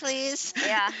hole. exciting, please.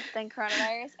 Yeah, than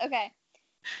coronavirus. Okay.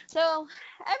 So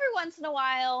every once in a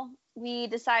while, we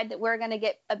decide that we're going to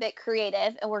get a bit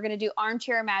creative and we're going to do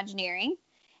armchair imagineering.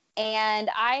 And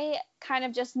I kind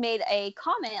of just made a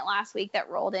comment last week that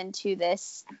rolled into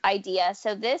this idea.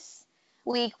 So this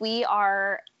week, we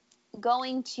are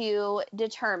going to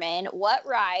determine what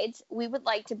rides we would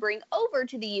like to bring over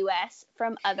to the U.S.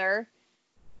 from other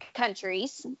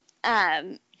countries.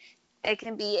 It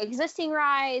can be existing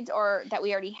rides or that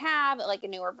we already have, like a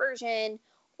newer version,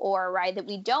 or a ride that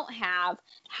we don't have.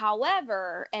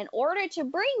 However, in order to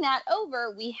bring that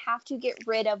over, we have to get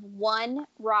rid of one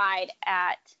ride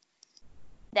at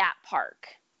that park.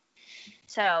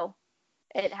 So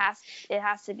it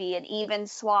has to be an even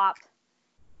swap.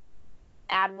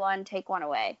 Add one, take one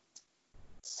away.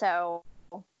 So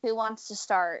who wants to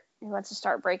start? Who wants to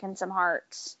start breaking some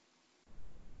hearts?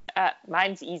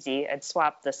 Mine's easy. I'd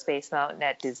swap the Space Mountain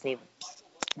at Disney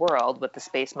World with the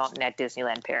Space Mountain at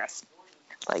Disneyland Paris.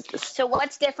 Like this. So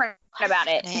what's different about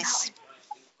it? Nice.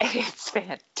 It's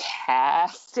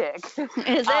fantastic.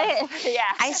 Is it? Yeah.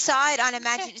 I saw it on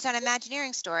It's on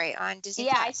Imagineering Story on Disney.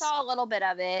 Yeah, Plus. I saw a little bit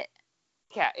of it.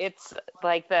 Yeah, it's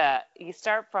like you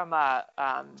start from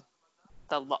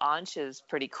the launch is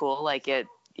pretty cool. Like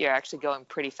you're actually going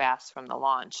pretty fast from the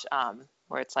launch,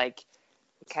 where it's like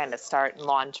you kind of start and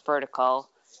launch vertical,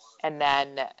 and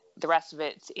then the rest of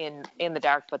it's in the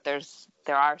dark. But there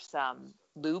are some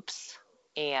loops,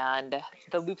 and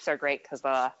the loops are great because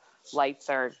the lights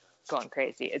are going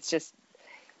crazy.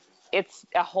 It's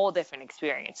a whole different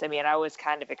experience. I mean, I was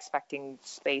kind of expecting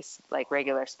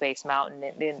regular Space Mountain,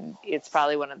 and it's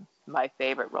probably one of my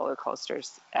favorite roller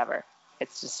coasters ever.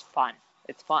 It's just fun.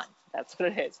 It's fun. That's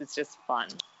what it is. It's just fun.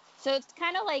 So it's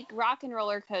kind of like Rock and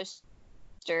Roller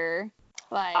Coaster,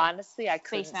 but Honestly, I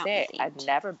couldn't Space Mountain say. themed. I've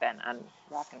never been on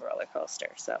Rock and Roller Coaster,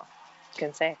 so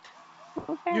couldn't say.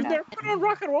 well, fair You've enough. never been on a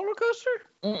rock and roller coaster?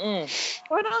 Mm-mm.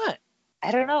 Why not?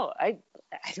 I don't know. I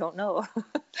don't know.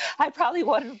 I probably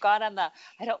wouldn't have gone on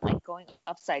I don't like going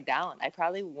upside down. I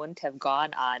probably wouldn't have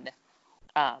gone on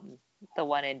the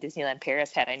one in Disneyland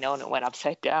Paris had I known it went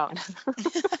upside down.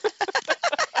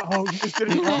 Oh, you just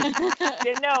didn't know.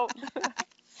 Didn't know.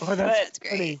 Oh, That's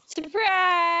funny. great.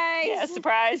 Surprise! Yeah,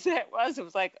 surprise it was. It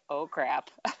was like, oh crap.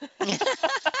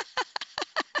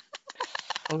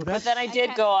 Oh, But that's then I did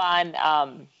Okay. go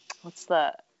on what's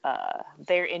the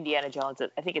their Indiana Jones.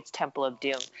 I think it's Temple of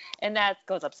Doom, and that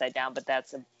goes upside down, but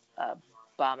that's a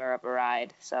bomber of a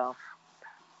ride, so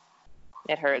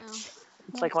it hurts.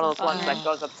 It's like one of those ones that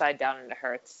goes upside down and it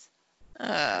hurts.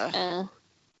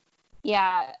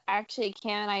 Yeah, actually,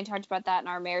 Cam and I talked about that in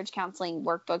our marriage counseling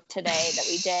workbook today that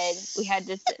we did. We had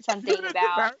something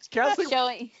about Counseling?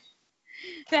 showing.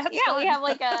 That's Yeah, we have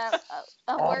like a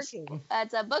work. Awesome.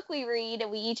 It's a book we read,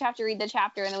 and we each have to read the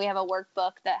chapter, and then we have a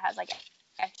workbook that has like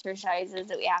exercises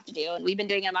that we have to do, and we've been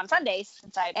doing them on Sundays.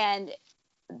 And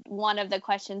one of the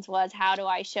questions was, how do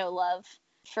I show love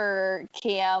for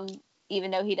Cam even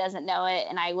though he doesn't know it.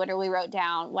 And I literally wrote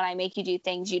down, when I make you do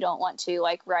things you don't want to,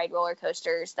 like ride roller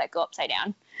coasters that go upside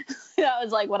down. That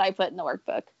was like what I put in the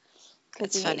workbook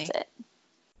because he hates it.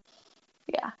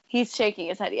 Yeah, he's shaking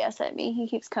his head yes at me. He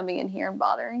keeps coming in here and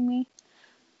bothering me.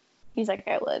 He's like,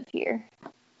 I live here.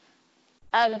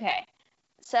 Okay,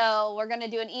 so we're going to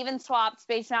do an even swap,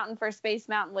 Space Mountain for Space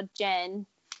Mountain with Jen.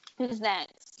 Who's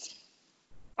next?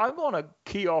 I'm going to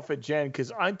key off at Jen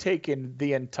because I'm taking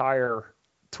the entire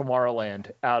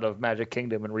Tomorrowland out of Magic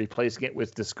Kingdom and replacing it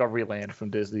with Discoveryland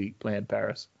from Disneyland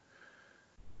Paris.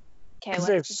 Okay,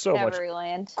 what's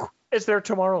Discoveryland? It's their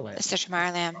Tomorrowland. It's their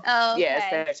Tomorrowland. Oh, okay.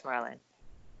 Yeah, it's their Tomorrowland.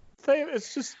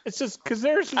 It's just because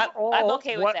there's just all. I'm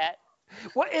okay with that.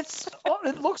 Well,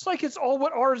 it looks like it's all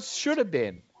what ours should have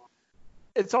been.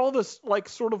 It's all this like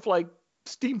sort of like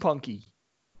steampunky.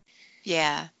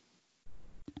 Yeah.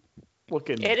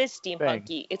 Looking. It is steampunky.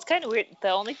 Thing. It's kind of weird.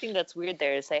 The only thing that's weird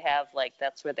there is they have like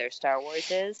that's where their Star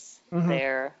Wars is. Mm-hmm.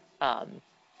 Their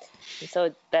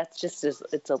so that's just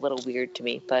it's a little weird to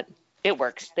me, but it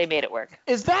works. They made it work.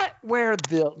 Is that where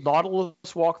the Nautilus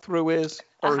walkthrough is,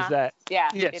 or is that? Yeah.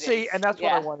 See, and that's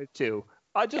what I wanted too.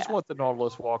 I just want the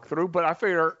Nautilus walkthrough, but I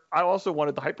figure I also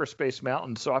wanted the Hyperspace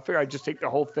Mountain, so I figure I'd just take the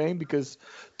whole thing because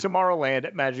Tomorrowland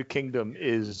at Magic Kingdom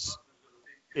is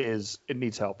it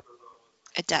needs help.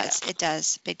 It does. It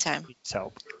does. Big time.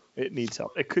 It needs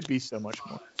help. It could be so much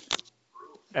more.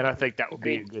 And I think that would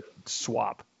be a good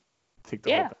swap. Take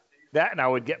the whole thing. That, and I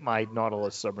would get my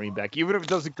Nautilus submarine back. Even if it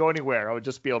doesn't go anywhere, I would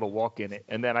just be able to walk in it.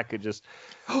 And then I could just,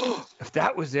 if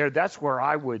that was there, that's where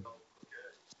I would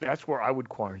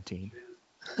quarantine.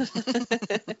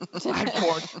 I'd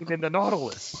quarantine in the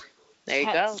Nautilus. There you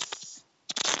go.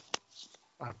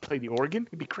 I'd play the organ.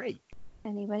 It'd be great.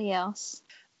 Anybody else?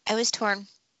 I was torn.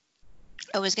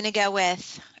 I was going to go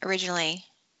with, originally,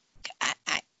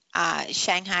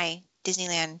 Shanghai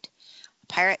Disneyland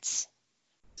Pirates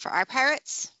for our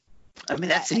Pirates. I mean,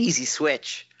 that's an easy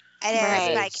switch. And I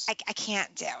was like, I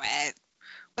can't do it.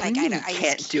 Like, I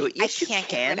can't do it. Yes, I can't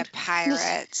get rid of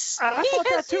Pirates. I thought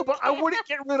that too, but I wouldn't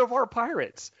get rid of our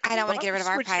Pirates. I don't want to get rid of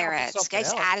our Pirates.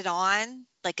 Guys, add it on,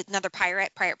 like another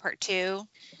Pirate Part 2,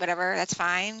 whatever, that's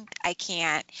fine. I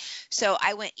can't. So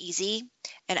I went easy,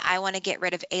 and I want to get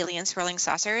rid of Alien Swirling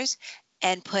Saucers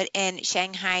and put in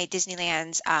Shanghai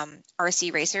Disneyland's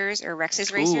RC Racers or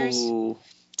Rex's Racers. Ooh.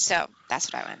 So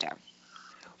that's what I want to do.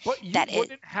 But you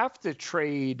wouldn't have to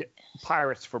trade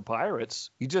Pirates for Pirates.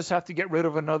 You just have to get rid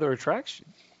of another attraction.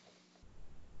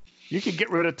 You could get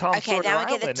rid of Tom Sawyer Okay, now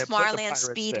Island we get the Tomorrowland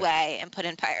Speedway and put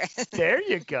in Pirates. There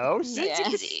you go.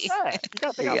 Easy.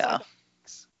 Yeah.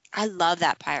 I love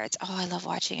that Pirates. Oh, I love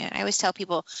watching it. I always tell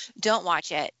people, don't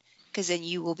watch it because then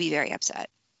you will be very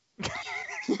upset.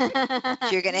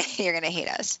 You're gonna hate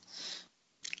us.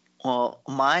 Well,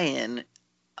 I'm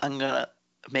gonna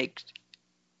make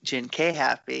Jin K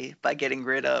happy by getting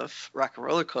rid of Rock and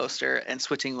Roller Coaster and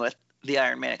switching with the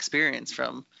Iron Man Experience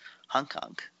from Hong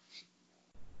Kong.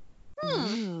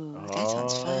 That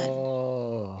sounds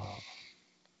fun.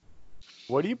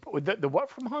 What do you the what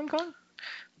from Hong Kong?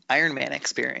 Iron Man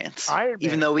Experience. Iron Man.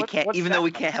 Even though we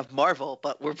can't have Marvel,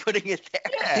 but we're putting it there.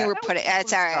 Yeah, we're putting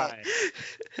it's all right.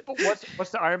 But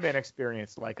what's the Iron Man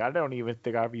Experience like? I don't even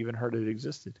think I've even heard it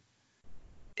existed.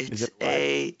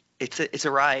 It's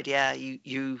a ride. Yeah,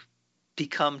 you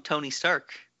become Tony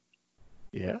Stark.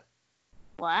 Yeah.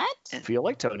 What? I feel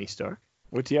like Tony Stark.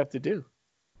 What do you have to do?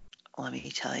 Let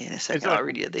me tell you in a second. I'll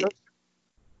read you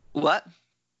what?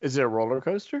 Is it a roller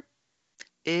coaster?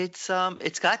 It's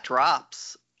got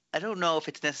drops. I don't know if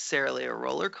it's necessarily a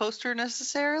roller coaster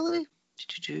necessarily.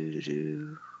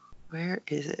 Where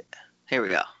is it? Here we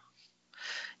go.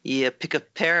 You pick a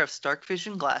pair of Stark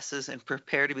Vision glasses and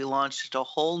prepare to be launched into a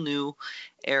whole new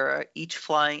era. Each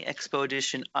Flying Expo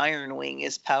Edition Iron Wing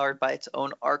is powered by its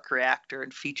own arc reactor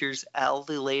and features all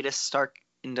the latest Stark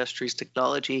Industries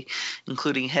technology,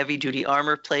 including heavy-duty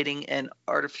armor plating and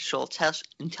artificial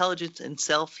intelligence and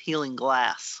self-healing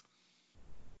glass.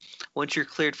 Once you're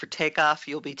cleared for takeoff,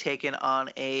 you'll be taken on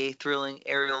a thrilling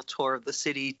aerial tour of the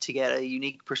city to get a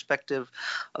unique perspective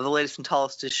of the latest and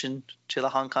tallest addition to the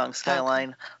Hong Kong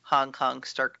skyline, Hong Kong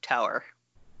Stark Tower.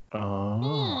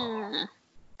 Oh,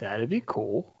 that'd be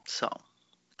cool. So,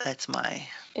 that's my...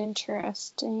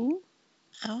 Interesting.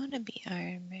 I want to be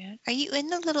Iron Man. Are you in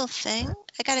the little thing? I'm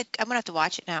gonna have to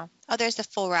watch it now. Oh, there's the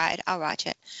full ride. I'll watch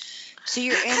it. So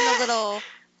you're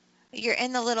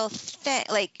in the little thing,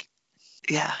 like...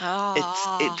 Yeah.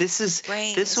 Oh, this was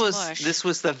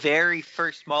the very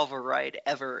first Marvel ride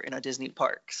ever in a Disney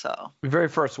park. So the very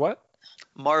first what?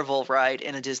 Marvel ride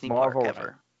in a Disney park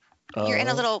ever. You're in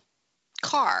a little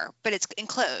car, but it's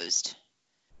enclosed.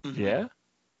 Yeah.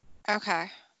 Okay.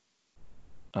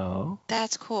 Oh.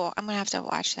 That's cool. I'm going to have to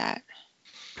watch that.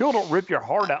 People don't rip your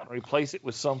heart out and replace it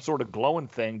with some sort of glowing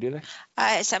thing, do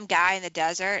they? Some guy in the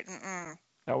desert.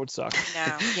 That would suck.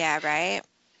 No. Yeah, right?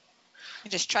 I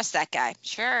just trust that guy.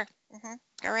 Sure.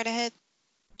 Go right ahead.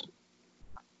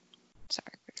 Sorry.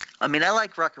 I mean, I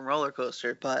like Rock and Roller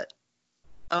Coaster, but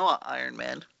I want Iron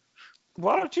Man.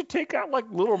 Why don't you take out like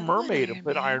Little Mermaid and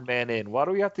put Man. Iron Man in? Why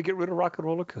do we have to get rid of Rock and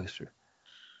Roller Coaster?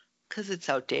 Because it's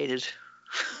outdated.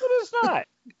 It is not.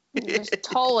 It's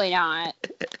totally not.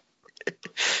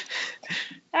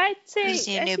 I'd say You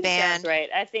see a I new think band. John's right.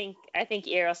 I think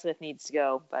Aerosmith needs to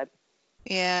go, but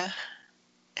Yeah.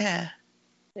 Yeah.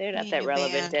 they're not Need a that new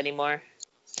relevant band. anymore.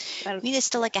 I mean, it's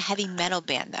still like a heavy metal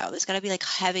band, though. There's got to be like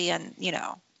heavy on,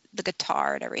 the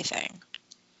guitar and everything.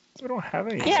 We don't have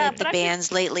any. I Yeah, feel like but the I think-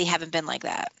 bands lately haven't been like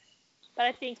that. But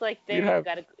I think like You there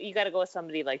have- you gotta go with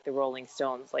somebody like the Rolling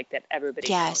Stones, like that everybody knows.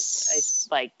 Yes.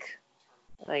 It's like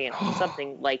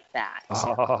something like that.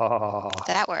 Oh,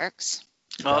 That works.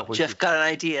 Oh, That would Jeff be- got an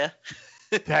idea.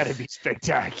 that'd be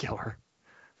spectacular.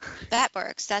 That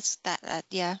works. That's that.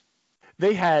 Yeah.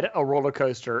 They had a roller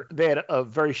coaster. They had a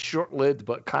very short-lived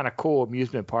but kind of cool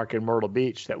amusement park in Myrtle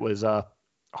Beach that was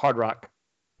Hard Rock.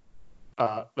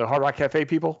 The Hard Rock Cafe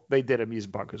people, they did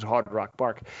amusement park. It was a Hard Rock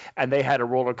Park, and they had a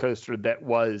roller coaster that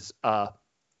was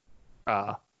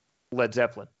Led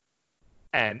Zeppelin,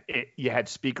 and you had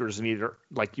speakers in either,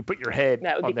 like you put your head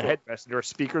That would on be the cool. headrest, and there were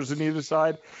speakers on either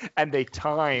side, and they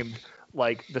timed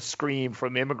like the scream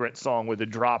from Immigrant Song with a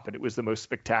drop, and it was the most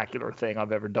spectacular thing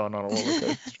I've ever done on a roller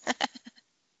coaster.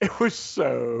 It was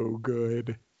so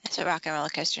good. That's what Rock and Roller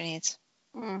Coaster needs.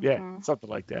 Yeah, something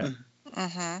like that.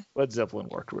 Mm-hmm. Led Zeppelin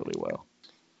worked really well.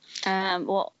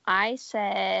 Well, I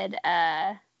said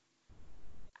I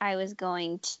was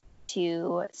going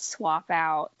to swap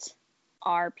out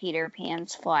our Peter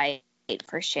Pan's flight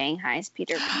for Shanghai's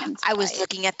Peter Pan's I was flight.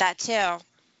 looking at that too.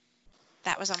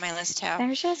 That was on my list too.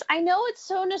 There's just, I know it's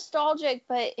so nostalgic,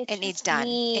 but It needs done. It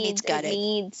needs gutted. It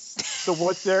needs. So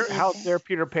how's their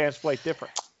Peter Pan's flight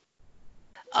different?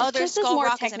 Oh, It's their just as Skull more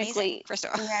Rock is amazing. technically- First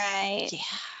of all. Right. Yeah.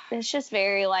 It's just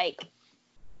very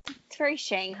it's very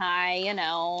Shanghai,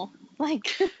 like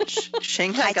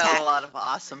Shanghai High got tech. a lot of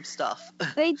awesome stuff.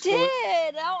 they did.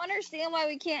 I don't understand why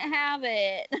we can't have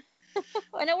it.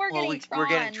 I know we're getting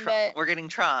Tron, but we're getting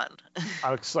Tron.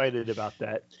 I'm excited about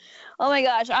that. oh my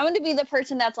gosh, I'm going to be the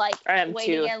person that's I am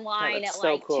waiting too. in line That's at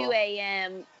so cool. 2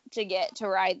 a.m. to get to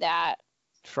ride that.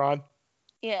 Tron,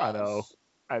 Yeah.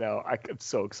 I know. I'm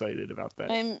so excited about that.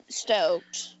 I'm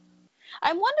stoked.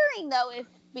 I'm wondering though if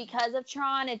because of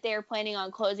Tron, if they're planning on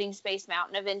closing Space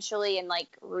Mountain eventually and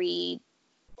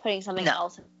putting something No.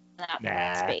 else in that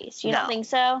Nah. space. You No. don't think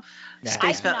so? Nah. I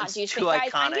Space cannot Mountain's do too Space.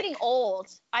 Guys, I'm iconic. getting old.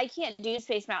 I can't do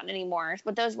Space Mountain anymore.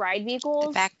 But those ride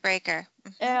vehicles, Backbreaker.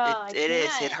 It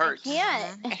is. It hurts. I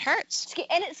can't. It hurts.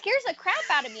 And it scares the crap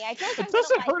out of me. I feel like It I'm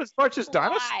doesn't gonna, hurt as much as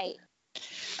Dinosaur. fly.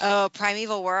 Oh,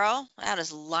 Primeval Whirl. That'll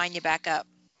just line you back up.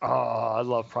 Oh, I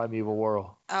love Primeval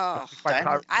Whirl. Oh, I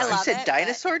You love said it,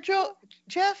 dinosaur,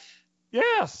 Jeff?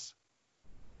 Yes.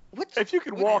 What? If you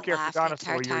could I walk laughed after the Dinosaur,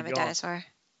 entire you're time at young. Dinosaur.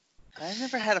 I've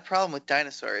never had a problem with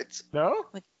dinosaur. It's No?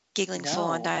 Giggling No. full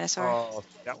on Dinosaur. Oh,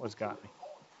 that one's got me.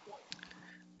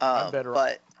 I'm better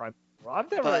but Primeval Whirl.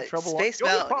 I've never but had trouble. Space the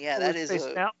only Mountain, problem yeah, that with is Space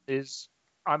a- Mountain is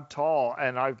I'm tall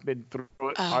and I've been through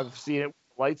it. Oh. I've seen it with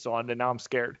the lights on and now I'm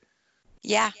scared.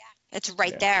 Yeah, it's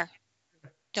right Yeah. there.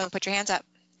 Don't put your hands up.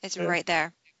 It's Yeah. right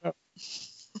there.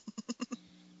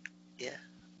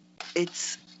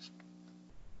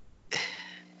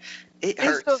 it Is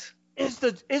hurts.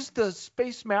 Is the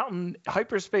Space Mountain,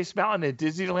 Hyperspace Mountain at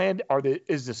Disneyland,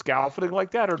 is the scaffolding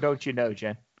like that, or don't you know,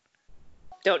 Jen?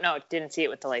 Don't know. Didn't see it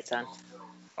with the lights on.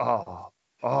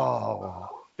 Oh,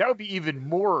 that would be even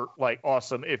more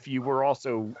awesome if you were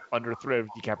also under threat of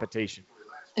decapitation.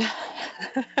 That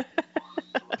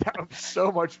would be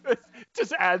so much. It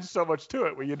just adds so much to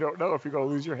it when you don't know if you're going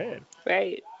to lose your head.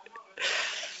 Right.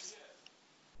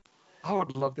 I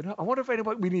would love to know. I wonder if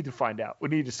anybody. We need to find out. We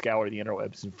need to scour the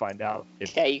interwebs and find out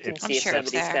if. Yeah, you can if- see if sure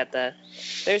it's somebody's there. got the.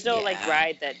 There's no Yeah.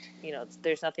 ride that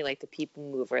there's nothing like the People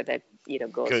Mover that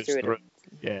goes through it.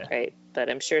 Yeah. Right, but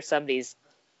I'm sure somebody's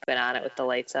been on it with the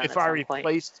lights on. If at I some point.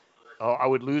 replaced, I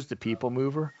would lose the People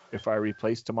Mover if I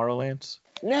replaced Tomorrowland's.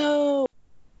 No.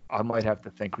 I might have to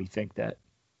rethink that.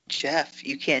 Jeff,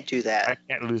 you can't do I that.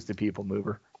 can't lose the People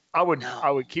Mover. I would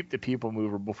No. keep the People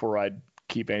Mover before I'd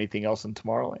keep anything else in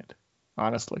Tomorrowland.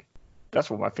 Honestly, that's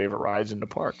one of my favorite rides in the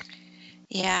park.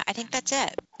 Yeah, I think that's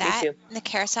it. That too. and the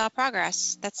Carousel of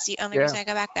Progress. That's the only Yeah. reason I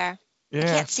go back there. I Yeah.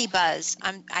 can't see Buzz.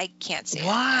 I can't see it.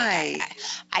 Why?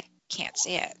 I can't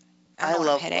see it. I know what I'm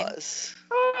love hitting. Buzz.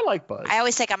 Oh, I like Buzz. I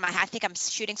always think I think I'm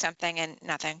shooting something and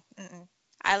nothing. Mm-mm.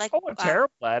 I like I'm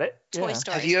terrible at it. Toy Yeah.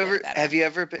 Story. Have you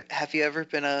ever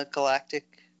been a galactic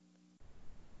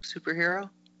superhero?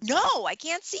 No, I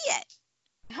can't see it.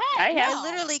 I have. I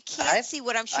literally can't see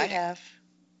what I'm I shooting. have.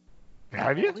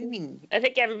 Have you? What do you mean? I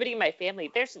think everybody in my family.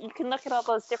 You can look at all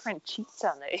those different cheats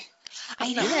on there.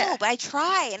 I know, Yeah. but I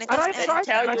try and it And doesn't. I tried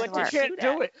tell that. you I what to still can't shoot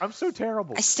do at. it. I'm so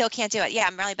terrible. I still can't do it. Yeah,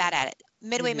 I'm really bad at it.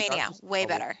 Midway Me neither. Mania, I'm just way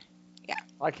terrible. better.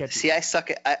 I can't. See, I suck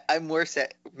at. I'm worse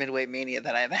at Midway Mania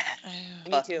than I'm at.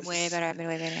 Me too. Way better at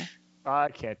Midway Mania. I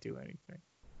can't do anything.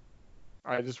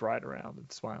 I just ride around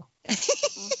and smile.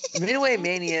 Midway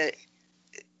Mania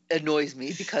annoys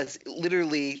me because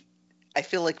literally, I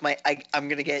feel like I'm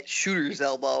gonna get shooter's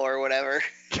elbow or whatever.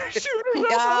 Shooter No, level.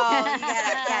 you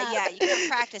gotta, you gotta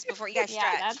practice before you gotta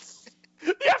Yeah, stretch. that's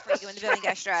Yeah. Before you go in the building, you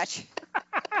gotta stretch.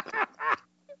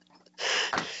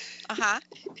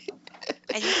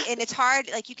 And it's hard.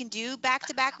 Like you can do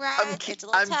back-to-back rides. It's a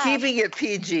little I'm tough. keeping it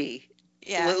PG.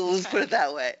 Yeah. Let's put it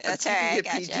that way. That's I'm all right,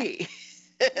 keeping gotcha. it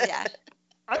PG. Yeah.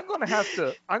 I'm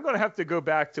gonna have to go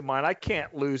back to mine. I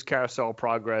can't lose Carousel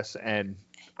Progress, and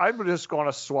I'm just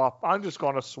gonna swap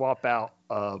out.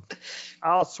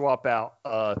 I'll swap out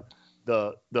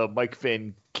the Mike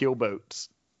Finn keel boats.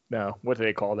 No, what do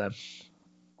they call them?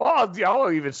 Oh,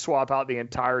 I'll even swap out the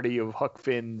entirety of Huck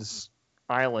Finn's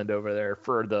island over there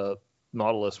for the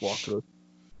Nautilus walkthrough.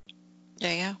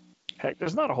 There you go. Heck,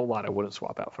 there's not a whole lot I wouldn't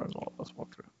swap out for a Nautilus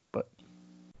walkthrough, but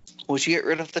Would you get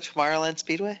rid of the Tomorrowland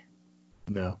Speedway?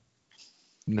 no,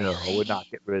 I would not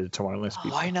get rid of Tomorrowland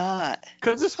Speedway. Why not?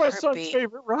 Because it's my son's Heartbeat.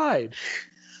 favorite ride.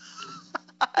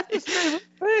 It's his favorite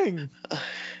thing.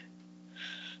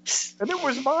 And it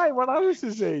was mine when I was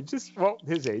his age.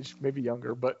 His age, maybe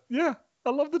younger, but yeah,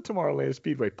 I love the Tomorrowland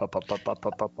Speedway.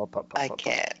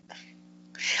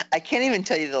 I can't even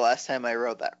tell you the last time I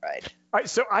rode that ride.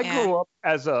 So I Yeah. grew up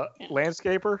as a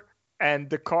landscaper, and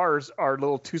the cars are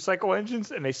little 2-cycle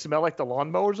engines, and they smell like the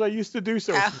lawnmowers I used to do.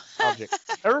 So it's nostalgic.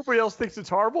 Everybody else thinks it's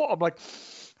horrible. I'm like,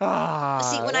 See, when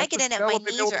I that's get the in it, my smell of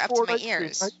the knees old are up to Ford my ice cream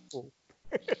ears. high school.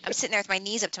 I'm sitting there with my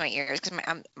knees up to my ears because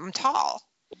I'm tall.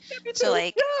 Yeah, me So too.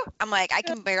 like, yeah, I'm like, I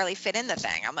can barely fit in the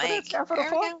thing. I'm but like, that's half of the there we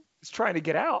fun. go. It's trying to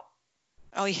get out.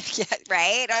 Oh yeah,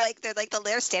 right. Or like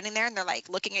they're standing there and they're like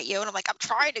looking at you, and I'm like, I'm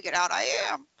trying to get out. I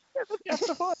am. Yeah, that's half of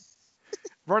the fun.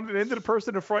 Running into the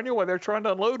person in front of you while they're trying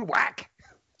to unload, whack.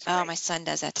 It's Oh, great. my son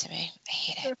does that to me. I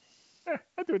hate it. Yeah,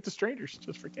 I do it to strangers.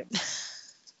 Just forget.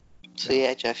 So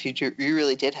yeah, Jeff, you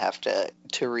really did have to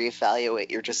reevaluate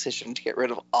your decision to get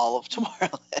rid of all of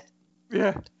Tomorrowland.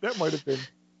 Yeah, that might have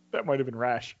been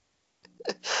rash.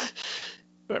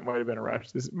 That might have been a rash.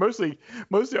 Mostly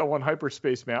I want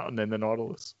Hyperspace Mountain and the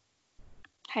Nautilus.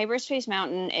 Hyperspace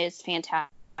Mountain is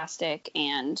fantastic,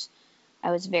 and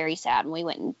I was very sad when we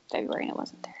went in February and it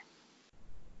wasn't there.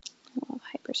 I love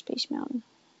Hyperspace Mountain.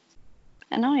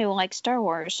 And I don't even like Star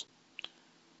Wars.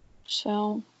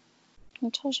 So,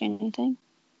 that tells you anything.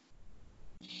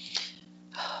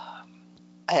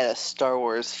 I had a Star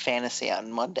Wars fantasy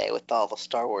on Monday with all the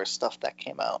Star Wars stuff that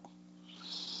came out.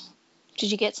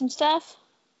 Did you get some stuff?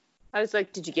 I was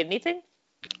like, did you get anything?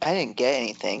 I didn't get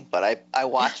anything, but I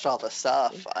watched all the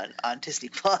stuff on Disney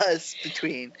Plus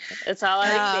between It's all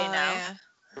every day Oh, now. yeah.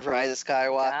 Rise of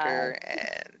Skywalker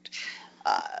and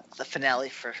the finale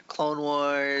for Clone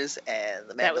Wars and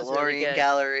the That was really Mandalorian good.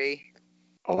 Gallery.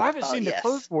 Oh, I haven't Oh, seen the yes.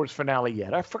 Clone Wars finale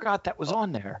yet. I forgot that was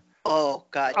on there. Oh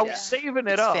God, I yeah. was saving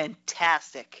it It's up.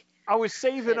 fantastic. I was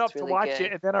saving It's up to really watch good.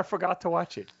 it, and then I forgot to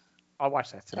watch it. I'll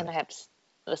watch that And I tonight. have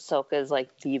Ahsoka is like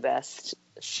the best.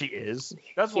 She is.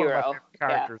 That's one of my Hero. favorite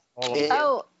characters. All of Yeah. the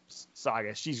Oh,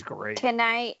 saga. She's great. can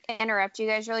I interrupt you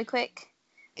guys really quick?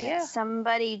 Yeah.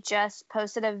 Somebody just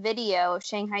posted a video of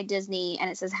Shanghai Disney, and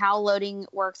it says how loading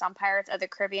works on Pirates of the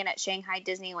Caribbean at Shanghai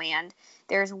Disneyland.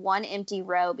 There's one empty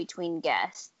row between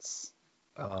guests.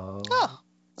 Oh,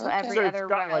 So okay. every So it's other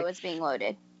got, row like- is being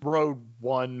loaded. Road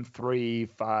 1, 3,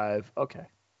 5. Okay.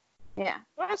 Yeah.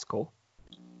 Well, that's cool.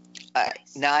 All right,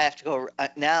 now I have to go.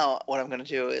 Now what I'm going to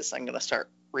do is I'm going to start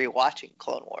rewatching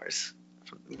Clone Wars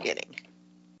from the beginning.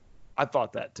 I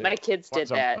thought that too. My kids did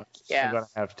Once I'm that. I'm Yeah. gonna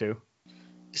have to.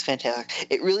 It's fantastic.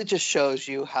 It really just shows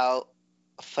you how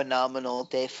phenomenal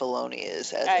Dave Filoni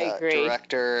is as I a agree.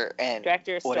 director and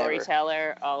Director, whatever.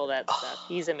 storyteller, all that stuff.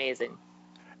 He's amazing.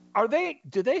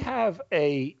 Do they have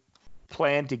a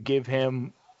plan to give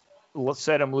him,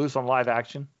 set him loose on live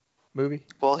action movie?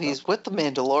 Well, he's with the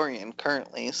Mandalorian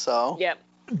currently, so. Yep.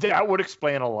 That would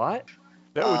explain a lot.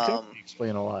 That would Um, definitely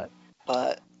explain a lot.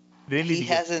 But They need he to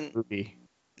get hasn't a movie.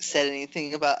 said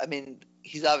anything about. I mean,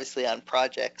 he's obviously on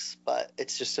projects, but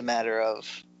it's just a matter of.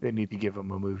 They need to give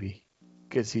him a movie.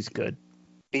 because he's good.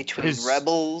 Between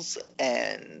Rebels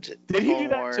and Did he do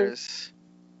that Wars,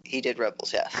 he did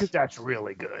Rebels, yes. Because that's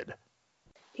really good.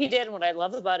 He did, and what I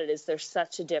love about it is there's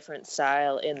such a different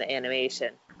style in the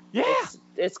animation. Yeah.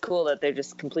 It's cool that they're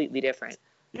just completely different.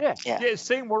 Yeah,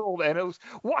 same world, and it was.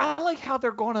 Well, I like how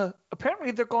they're gonna.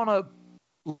 Apparently, they're gonna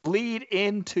lead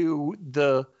into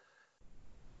the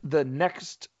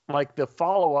next, like the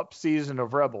follow-up season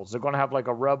of Rebels. They're gonna have like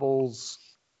a Rebels,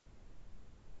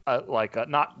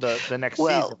 not the next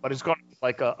season, but it's gonna be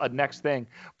like a next thing.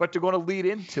 But they're gonna lead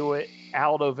into it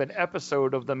out of an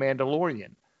episode of The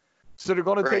Mandalorian. So they're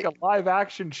going to take a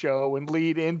live-action show and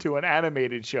lead into an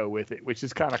animated show with it, which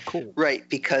is kind of cool. Right,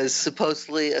 because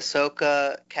supposedly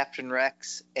Ahsoka, Captain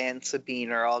Rex, and Sabine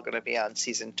are all going to be on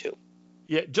season 2.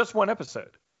 Yeah, just one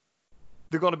episode.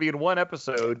 They're going to be in one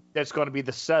episode that's going to be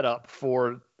the setup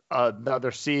for another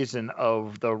season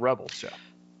of the Rebels show.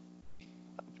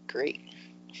 Great.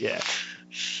 Yeah,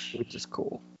 which is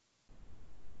cool.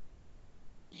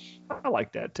 I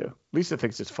like that, too. Lisa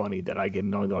thinks it's funny that I get to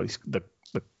know all these the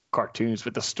cartoons,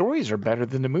 but the stories are better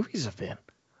than the movies have been.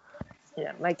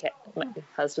 Yeah, my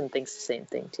husband thinks the same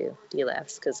thing too. He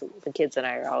laughs because the kids and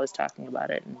I are always talking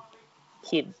about it, and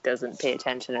he doesn't pay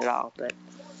attention at all. But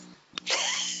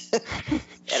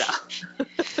I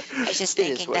was just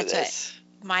thinking that's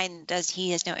what mine does.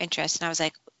 He has no interest, and I was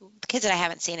like, the kids that I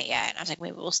haven't seen it yet, and I was like,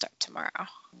 maybe we'll start tomorrow.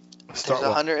 There's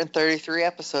 133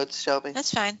 episodes, Shelby.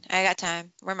 That's fine. I got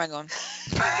time. Where am I going?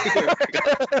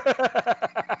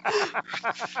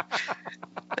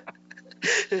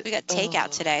 We got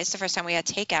takeout today. It's the first time we had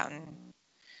takeout in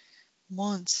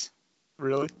months.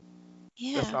 Really?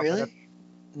 Yeah. Really?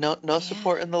 No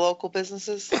support in the local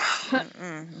businesses?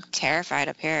 I'm terrified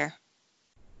up here.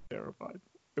 Terrified.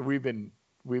 We've been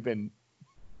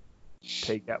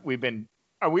takeout.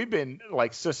 We've been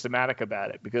like systematic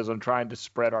about it because I'm trying to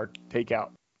spread our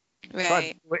takeout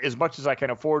right as much as I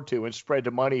can afford to and spread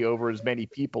the money over as many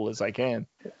people as I can.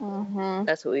 Mm-hmm.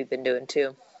 That's what we've been doing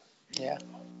too. Yeah.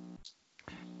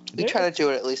 We try to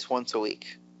do it at least once a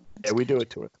week. Yeah, we do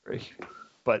it 2 or 3,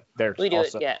 but they're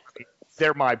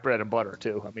they're my bread and butter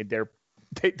too. I mean,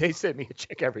 they send me a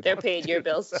check every They're month. paying your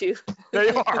bills too.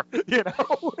 They are, you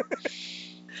know.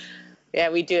 Yeah,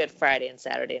 we do it Friday and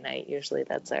Saturday night. Usually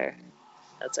that's our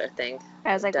thing.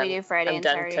 I was like, we do Friday and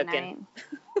Saturday night.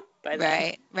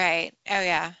 Right. Oh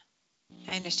yeah,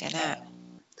 I understand that.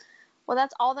 Well,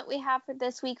 that's all that we have for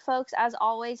this week, folks. As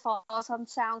always, follow us on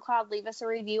SoundCloud, leave us a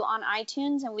review on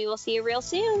iTunes, and we will see you real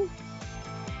soon.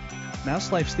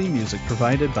 Mouse Life's theme music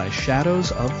provided by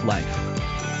Shadows of Life.